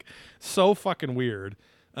fuck? Like, so fucking weird.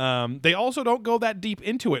 They also don't go that deep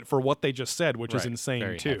into it for what they just said, which is insane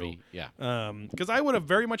very too. Heavy. Because I would have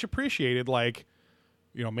very much appreciated, like,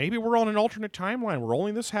 you know, maybe we're on an alternate timeline. We're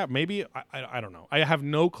only this maybe I don't know. I have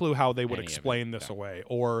no clue how they would explain this away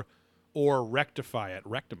or rectify it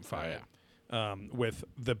with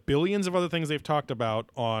the billions of other things they've talked about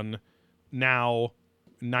on now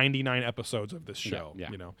 99 episodes of this show.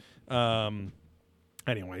 You know.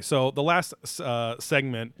 Anyway, so the last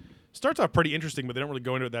segment starts off pretty interesting, but they don't really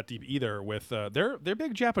go into it that deep either. With they're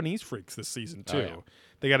big Japanese freaks this season too.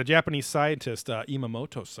 They got a Japanese scientist,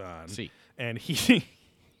 Imamoto-san, and he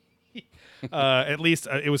at least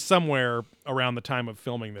it was somewhere around the time of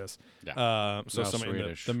filming this. So somewhere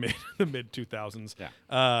in the mid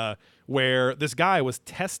 2000s, where this guy was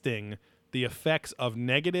testing the effects of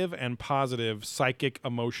negative and positive psychic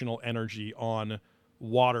emotional energy on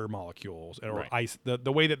water molecules or ice,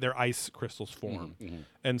 the way that their ice crystals form.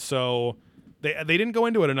 And so they didn't go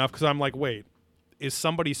into it enough, because I'm like, wait, is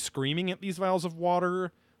somebody screaming at these vials of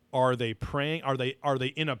water? Are they praying? Are they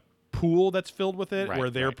in a pool that's filled with it where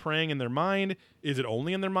they're praying in their mind? Is it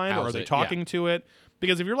only in their mind, or are they talking to it?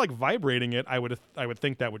 Because if you're like vibrating it, I would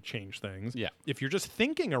think that would change things. If you're just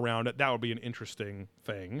thinking around it, that would be an interesting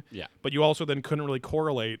thing. But you also then couldn't really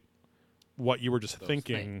correlate what you were just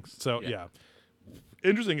thinking. Things. So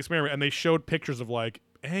interesting experiment. And they showed pictures of like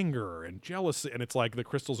anger and jealousy, and it's like the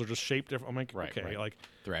crystals are just shaped different. I'm like, okay, like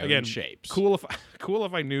they're again, shapes. Cool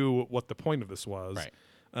if I knew what the point of this was.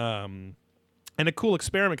 And a cool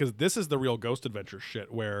experiment, because this is the real Ghost Adventure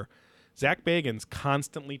shit, where Zach Bagans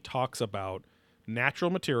constantly talks about natural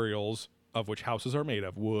materials of which houses are made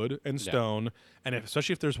of, wood and stone, and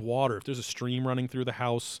especially if there's water, if there's a stream running through the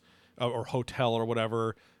house or hotel or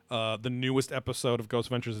whatever. The newest episode of Ghost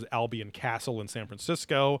Adventures is Albion Castle in San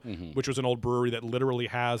Francisco, which was an old brewery that literally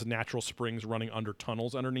has natural springs running under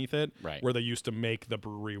tunnels underneath it, where they used to make the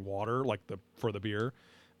brewery water, like for the beer,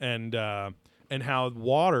 and how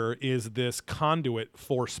water is this conduit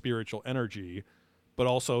for spiritual energy, but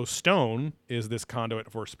also stone is this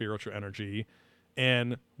conduit for spiritual energy,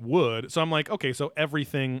 and wood. So I'm like, okay, so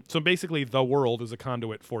everything. So basically, the world is a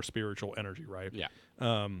conduit for spiritual energy, right? Yeah.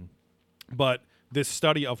 But this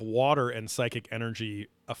study of water and psychic energy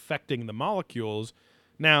affecting the molecules.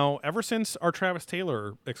 Now, ever since our Travis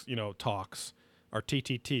Taylor, talks, our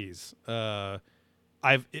TTTs,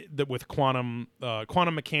 with quantum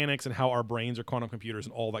mechanics and how our brains are quantum computers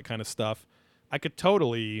and all that kind of stuff, I could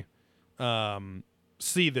totally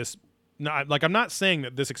see this. I'm not saying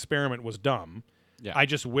that this experiment was dumb. Yeah. I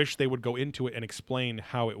just wish they would go into it and explain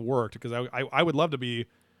how it worked, because I would love to be.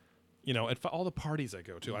 At all the parties I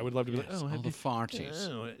go to, I would love to be like, all the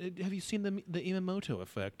farties. Have you seen the Imamoto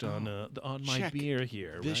effect on my check beer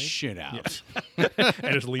here? This right? shit out.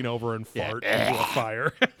 And just lean over and fart into a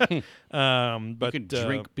fire. But You can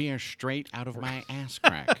drink beer straight out of my ass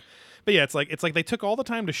crack. But yeah, it's like they took all the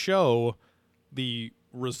time to show the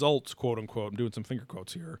results, quote unquote. I'm doing some finger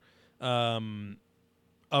quotes here,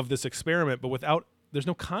 of this experiment, but there's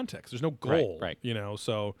no context, there's no goal, Right.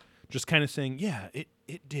 So just kind of saying, yeah, it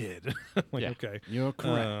did. Okay, You're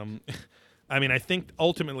correct. I think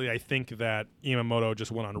ultimately that Imamoto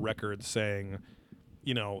just went on record saying,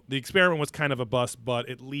 the experiment was kind of a bust, but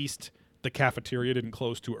at least the cafeteria didn't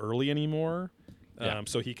close too early anymore. Yeah.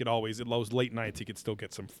 So he could always, at those late nights, he could still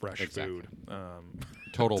get some fresh food.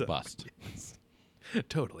 Total bust.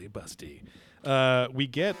 Totally busty. We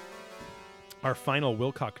get our final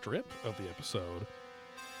Wilcock drip of the episode.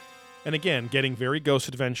 And again, getting very Ghost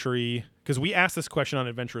Adventure-y, because we ask this question on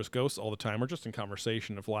Adventurous Ghosts all the time, or just in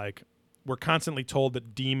conversation of we're constantly told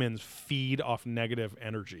that demons feed off negative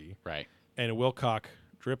energy. Right. And Wilcock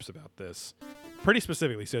drips about this. Pretty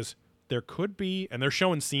specifically, he says, there could be, and they're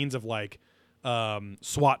showing scenes of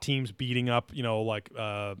SWAT teams beating up,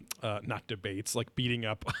 not debates, beating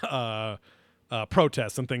up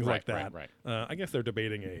protests and things like that. Right. I guess they're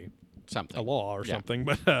debating Something. a law or something,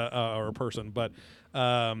 but or a person, but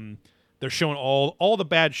they're showing all the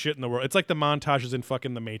bad shit in the world. It's like the montages in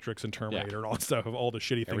fucking The Matrix and Terminator and all that stuff of all the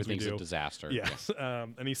shitty things we do. Everything's a disaster. Yes.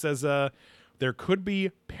 And he says there could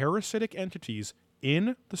be parasitic entities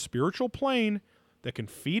in the spiritual plane that can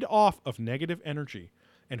feed off of negative energy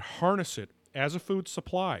and harness it as a food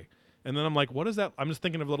supply. And then I'm like, what is that? I'm just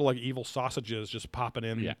thinking of little evil sausages just popping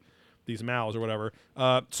in these mouths or whatever.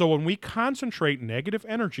 So when we concentrate negative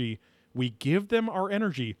energy, we give them our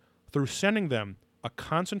energy through sending them a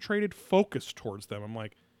concentrated focus towards them. I'm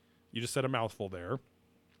like, you just said a mouthful there.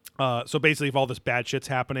 So basically, if all this bad shit's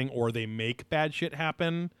happening, or they make bad shit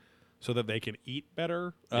happen so that they can eat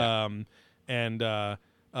better, and then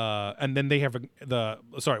they have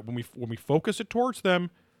when we focus it towards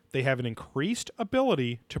them, they have an increased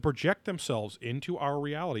ability to project themselves into our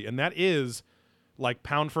reality, and that is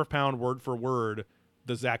pound for pound, word for word,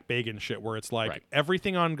 the Zach Bagans shit, where it's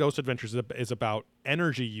everything on Ghost Adventures is about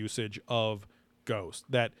energy usage of ghosts.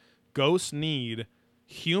 That ghosts need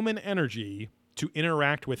human energy to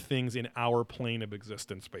interact with things in our plane of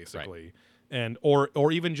existence, basically, and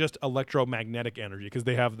or even just electromagnetic energy, because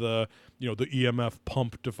they have the the EMF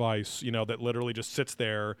pump device, that literally just sits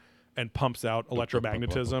there and pumps out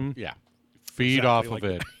electromagnetism. Yeah, feed Exactly off like of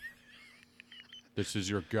it. This is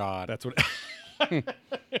your god. That's what.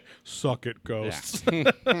 Suck it, ghosts. Suck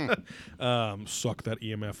that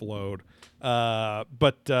EMF load.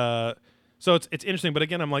 So it's interesting. But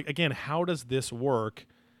again, I'm like, how does this work?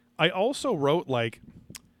 I also wrote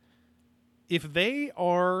if they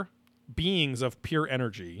are beings of pure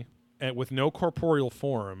energy and with no corporeal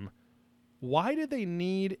form, why do they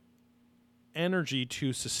need energy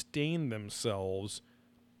to sustain themselves?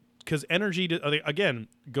 Because energy, again,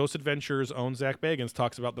 Ghost Adventures' own Zach Bagans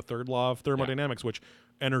talks about the third law of thermodynamics, which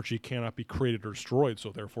energy cannot be created or destroyed,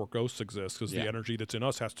 so therefore ghosts exist, because the energy that's in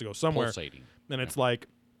us has to go somewhere. Pulsating. And it's like,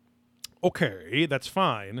 okay, that's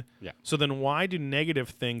fine. Yeah. So then why do negative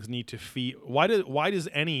things need to feed? Why does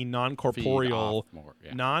any non-corporeal,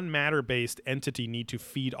 non-matter-based entity need to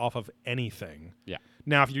feed off of anything? Yeah.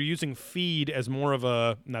 Now, if you're using feed as more of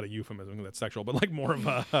a, not a euphemism, that's sexual, but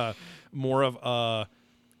more of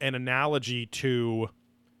an analogy to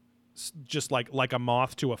just like a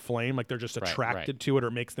moth to a flame, they're just attracted to it, or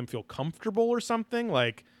makes them feel comfortable or something,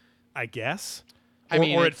 I guess. I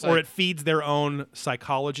mean, or it's or like- it feeds their own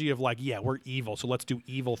psychology of like, yeah, we're evil, so let's do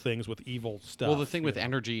evil things with evil stuff. Well, the thing you with know?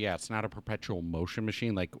 energy, yeah, it's not a perpetual motion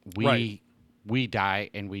machine. Like Right. we die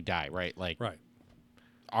and we die, right? Like right.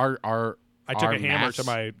 our I took our a hammer mass- to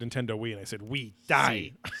my Nintendo Wii and I said, "We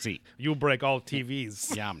die. See, You break all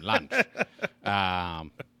TVs." yum lunch,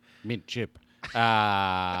 mint chip.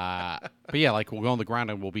 But yeah, like we'll go on the ground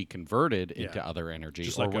and we'll be converted into Yeah. other energy.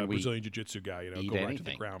 Just or like when a we Brazilian Jiu-Jitsu guy, eat go right anything. to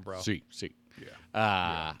the ground, bro. See.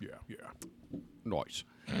 Yeah. Yeah. Noise.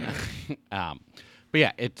 But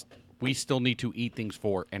yeah, it's we still need to eat things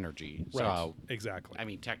for energy. Right. So Exactly. I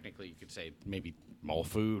mean, technically, you could say maybe more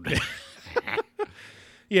food.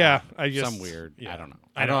 yeah. I just Some weird. Yeah. I don't know.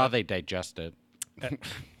 I I don't know know. how they digest it.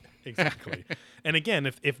 Exactly. And again,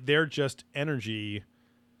 if they're just energy,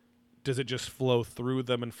 does it just flow through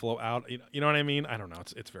them and flow out? You know what I mean? I don't know.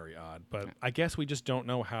 It's very odd, but I guess we just don't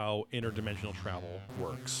know how interdimensional travel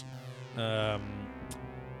works.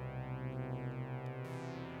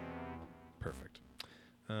 Perfect.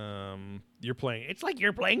 You're playing. It's like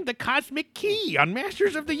you're playing the Cosmic Key on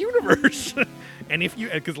Masters of the Universe, and if you,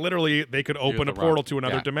 because literally they could open the a portal wrong- to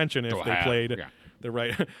another yeah. dimension if they played Yeah. the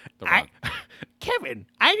right. wrong- Kevin,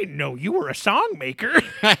 I didn't know you were a song maker.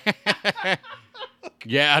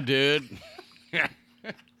 Yeah, dude. Yeah,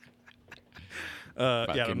 I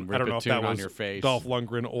Fucking don't rip know a if tune that on was your face. Dolph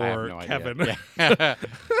Lundgren I have or no idea. Kevin Yeah.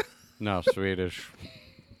 No, Swedish.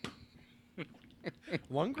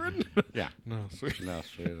 Lundgren. Yeah. No, Swedish. No,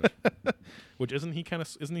 Swedish. Which isn't he kind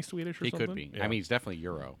of? Isn't he Swedish or He something? could be. Yeah. I mean, he's definitely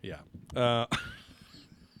Euro. yeah.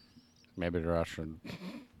 Maybe Russian.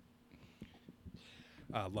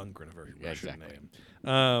 Lundgren, a very Yeah, Russian exactly.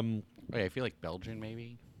 name. Oh, yeah, I feel like Belgian,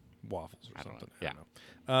 maybe. Waffles or I don't know. something. Yeah. I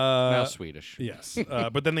don't know. No, Swedish. Yes,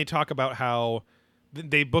 but then they talk about how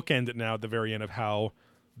they bookend it now at the very end of how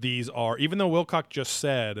these are, even though Wilcock just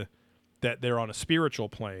said that they're on a spiritual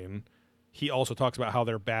plane, he also talks about how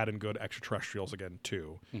they're bad and good extraterrestrials again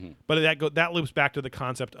too. But that loops back to the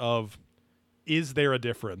concept of, is there a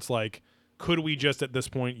difference? Like, could we just at this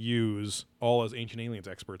point use, all as Ancient Aliens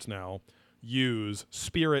experts now, use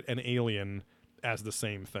spirit and alien as the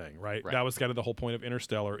same thing, right? Right. That was kind of the whole point of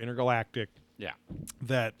Interstellar, Intergalactic, Yeah.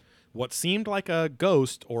 that what seemed like a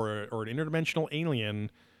ghost or an interdimensional alien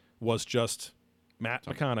was just Matt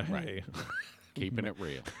McConaughey. right. Keeping it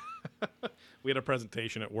real. We had a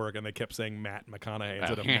presentation at work and they kept saying Matt McConaughey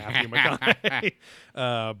instead of Matthew McConaughey.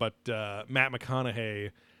 But Matt McConaughey,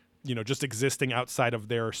 just existing outside of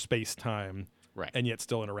their space time. Right. And yet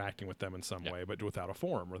still interacting with them in some way, but without a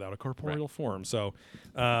form, without a corporeal Right. form. So,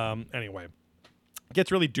 anyway, it gets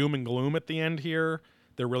really doom and gloom at the end here.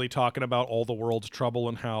 They're really talking about all the world's trouble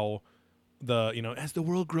and how as the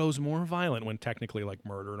world grows more violent, when technically like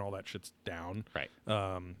murder and all that shit's down. Right.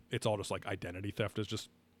 It's all just like identity theft is just,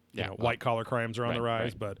 Yeah, well, white collar crimes are on the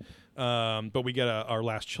right, rise. But we get our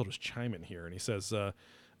last chill just chime in here, and he says,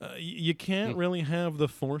 you can't really have the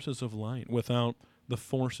forces of light without the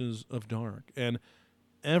forces of dark. And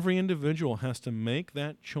every individual has to make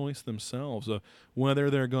that choice themselves of whether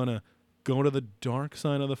they're going to go to the dark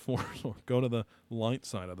side of the force or go to the light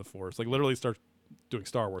side of the force. Like literally start doing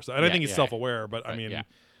Star Wars. And I think he's yeah. self-aware, but I Right, mean, yeah.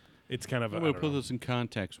 it's kind of, I'm I going don't to put know. this in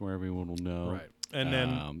context where everyone will know. Right. And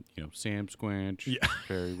then, Sam Squanch, Yeah.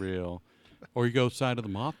 very real. Or you go side of the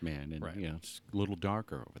Mothman, and Right. it's a little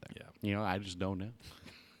darker over there. Yeah. I just don't know.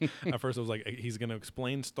 at first I was like, he's going to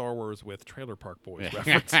explain Star Wars with Trailer Park Boys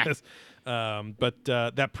references. But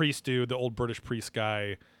that priest dude, the old British priest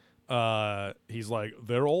guy, he's like,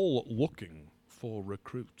 they're all looking for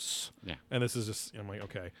recruits. Yeah. And this is just, I'm like,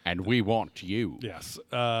 okay. And we want you. Yes.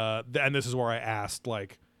 And this is where I asked,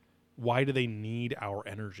 like, why do they need our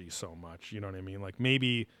energy so much? You know what I mean? Like,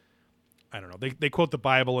 maybe, I don't know. They quote the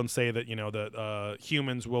Bible and say that, that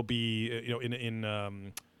humans will be,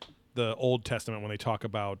 in the Old Testament when they talk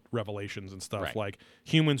about revelations and stuff, Right. like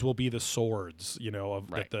humans will be the swords, of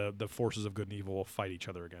Right. that the forces of good and evil will fight each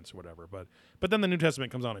other against or whatever. But then the New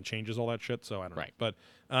Testament comes on and changes all that shit. So I don't Right. know.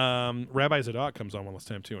 But Rabbi Zadok comes on one last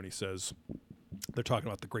time too, and he says they're talking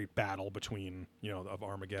about the great battle between of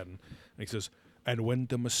Armageddon, and he says, and when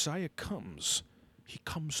the Messiah comes, he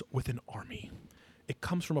comes with an army. It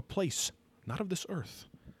comes from a place not of this earth,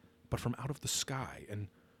 but from out of the sky. And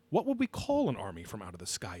what would we call an army from out of the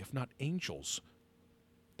sky if not angels?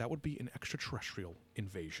 That would be an extraterrestrial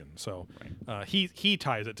invasion. So he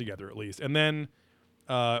ties it together at least. And then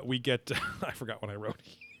we get I forgot what I wrote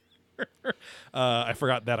here. I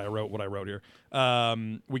forgot that I wrote what I wrote here.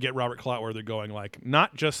 We get Robert Clotworthy going like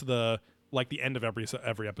not just the end of every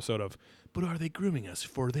episode of, but are they grooming us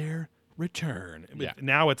for their return? Yeah.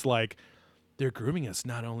 Now it's like they're grooming us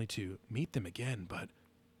not only to meet them again, but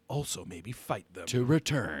also maybe fight them. To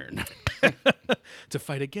return. To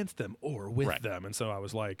fight against them or with Right. them. And so I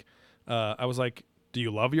was like, do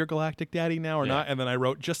you love your galactic daddy now or not? And then I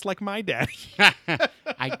wrote, just like my daddy.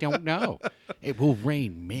 I don't know. It will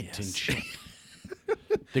rain mint and shit.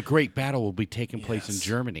 The great battle will be taking place in Yes.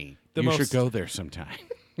 Germany. The You should most- go there sometime.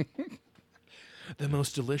 The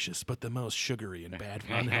most delicious, but the most sugary and bad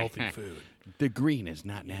for unhealthy food. The green is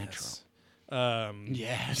not natural.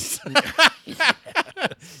 Yes.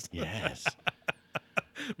 Yes. Yes.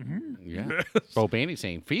 Yeah. Bo Bandy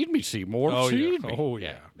saying, "Feed me, Seymour. Oh, yeah. Feed me." Oh,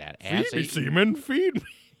 yeah. That Feed ass me, eating, semen, feed me.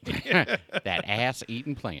 that ass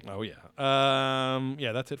eating plant. Oh, yeah.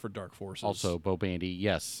 Yeah, that's it for Dark Forces. Also, Bo Bandy,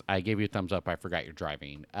 yes, I gave you a thumbs up. I forgot you're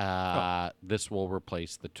driving. This will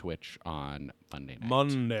replace the Twitch on Monday night.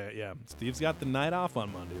 Monday. Yeah, Steve's got the night off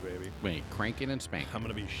on Monday, baby. Wait, cranking and spanking. I'm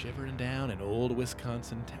going to be shivering down in old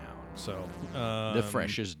Wisconsin town. So, The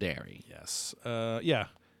freshest dairy. Yes. Yeah.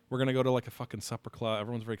 We're going to go to like a fucking supper club.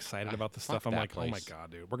 Everyone's very excited about this stuff. fuck I'm that like, oh my place.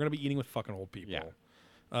 God, dude. We're going to be eating with fucking old people.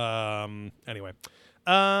 Yeah. Anyway.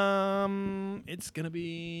 It's going to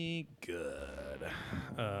be good.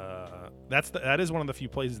 That is one of the few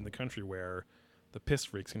places in the country where the piss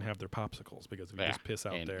freaks can have their popsicles because we just piss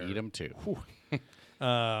out and there. eat them too.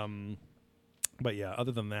 But yeah,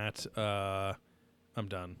 other than that, I'm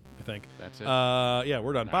done, I think. That's it? Yeah,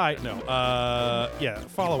 we're done. Bye. No. Yeah,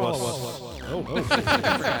 follow us.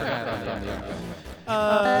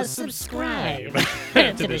 Subscribe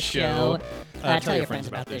to the show. Tell your friends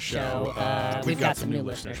about this show. We've got some new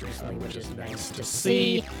listeners recently, which is nice to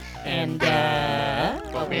see. And,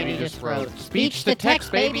 Well, baby just wrote, speech to text,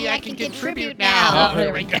 baby, I can contribute now. oh,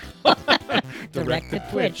 there we go. Direct to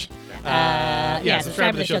Twitch. Yeah,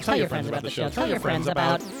 subscribe to the show. Tell your friends about the show. Tell your friends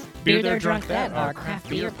about Beer There Drunk That, our craft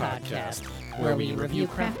beer podcast, where we review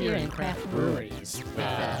craft beer and craft breweries.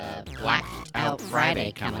 Black Out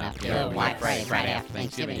Friday coming up here. Black Friday, Friday after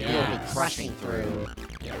Thanksgiving. You'll be crushing through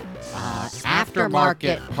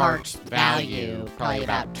aftermarket parts value, probably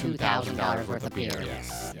about $2,000 worth of beer.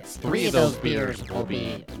 Yes. 3 of those beers will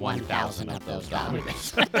be 1,000 of those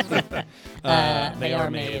dollars. They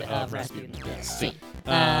are made of Rasputin. Yes. See.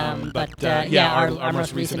 Yeah, our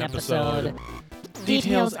most recent episode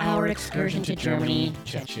details our excursion to Germany,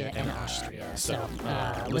 Czechia, and Austria. So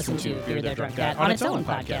listen to Beer There Drunk That on its own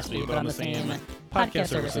podcast feed, but on the same podcast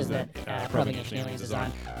services that Probing Ancient Aliens is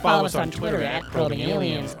on. Follow us on Twitter at Probing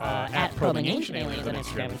Aliens, at Probing Ancient Aliens on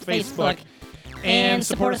Instagram and Facebook. And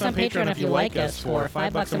support us on Patreon if you like us for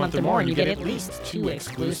 $5 a month or more, and you get at least 2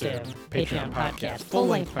 exclusive Patreon podcasts,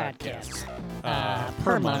 full-length podcasts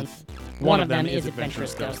per month. One of them is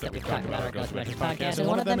Adventurous Ghost that we've talked about, our Ghost Adventures podcast, and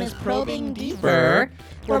one of them is Probing Deeper,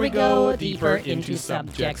 where we go deeper into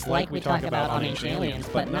subjects like we talk about on Ancient Aliens,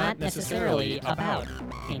 but not necessarily about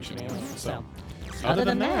Ancient Aliens. So, other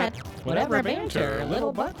than that, whatever banter,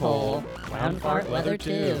 little butthole, clown fart, leather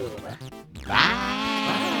tube. Bye.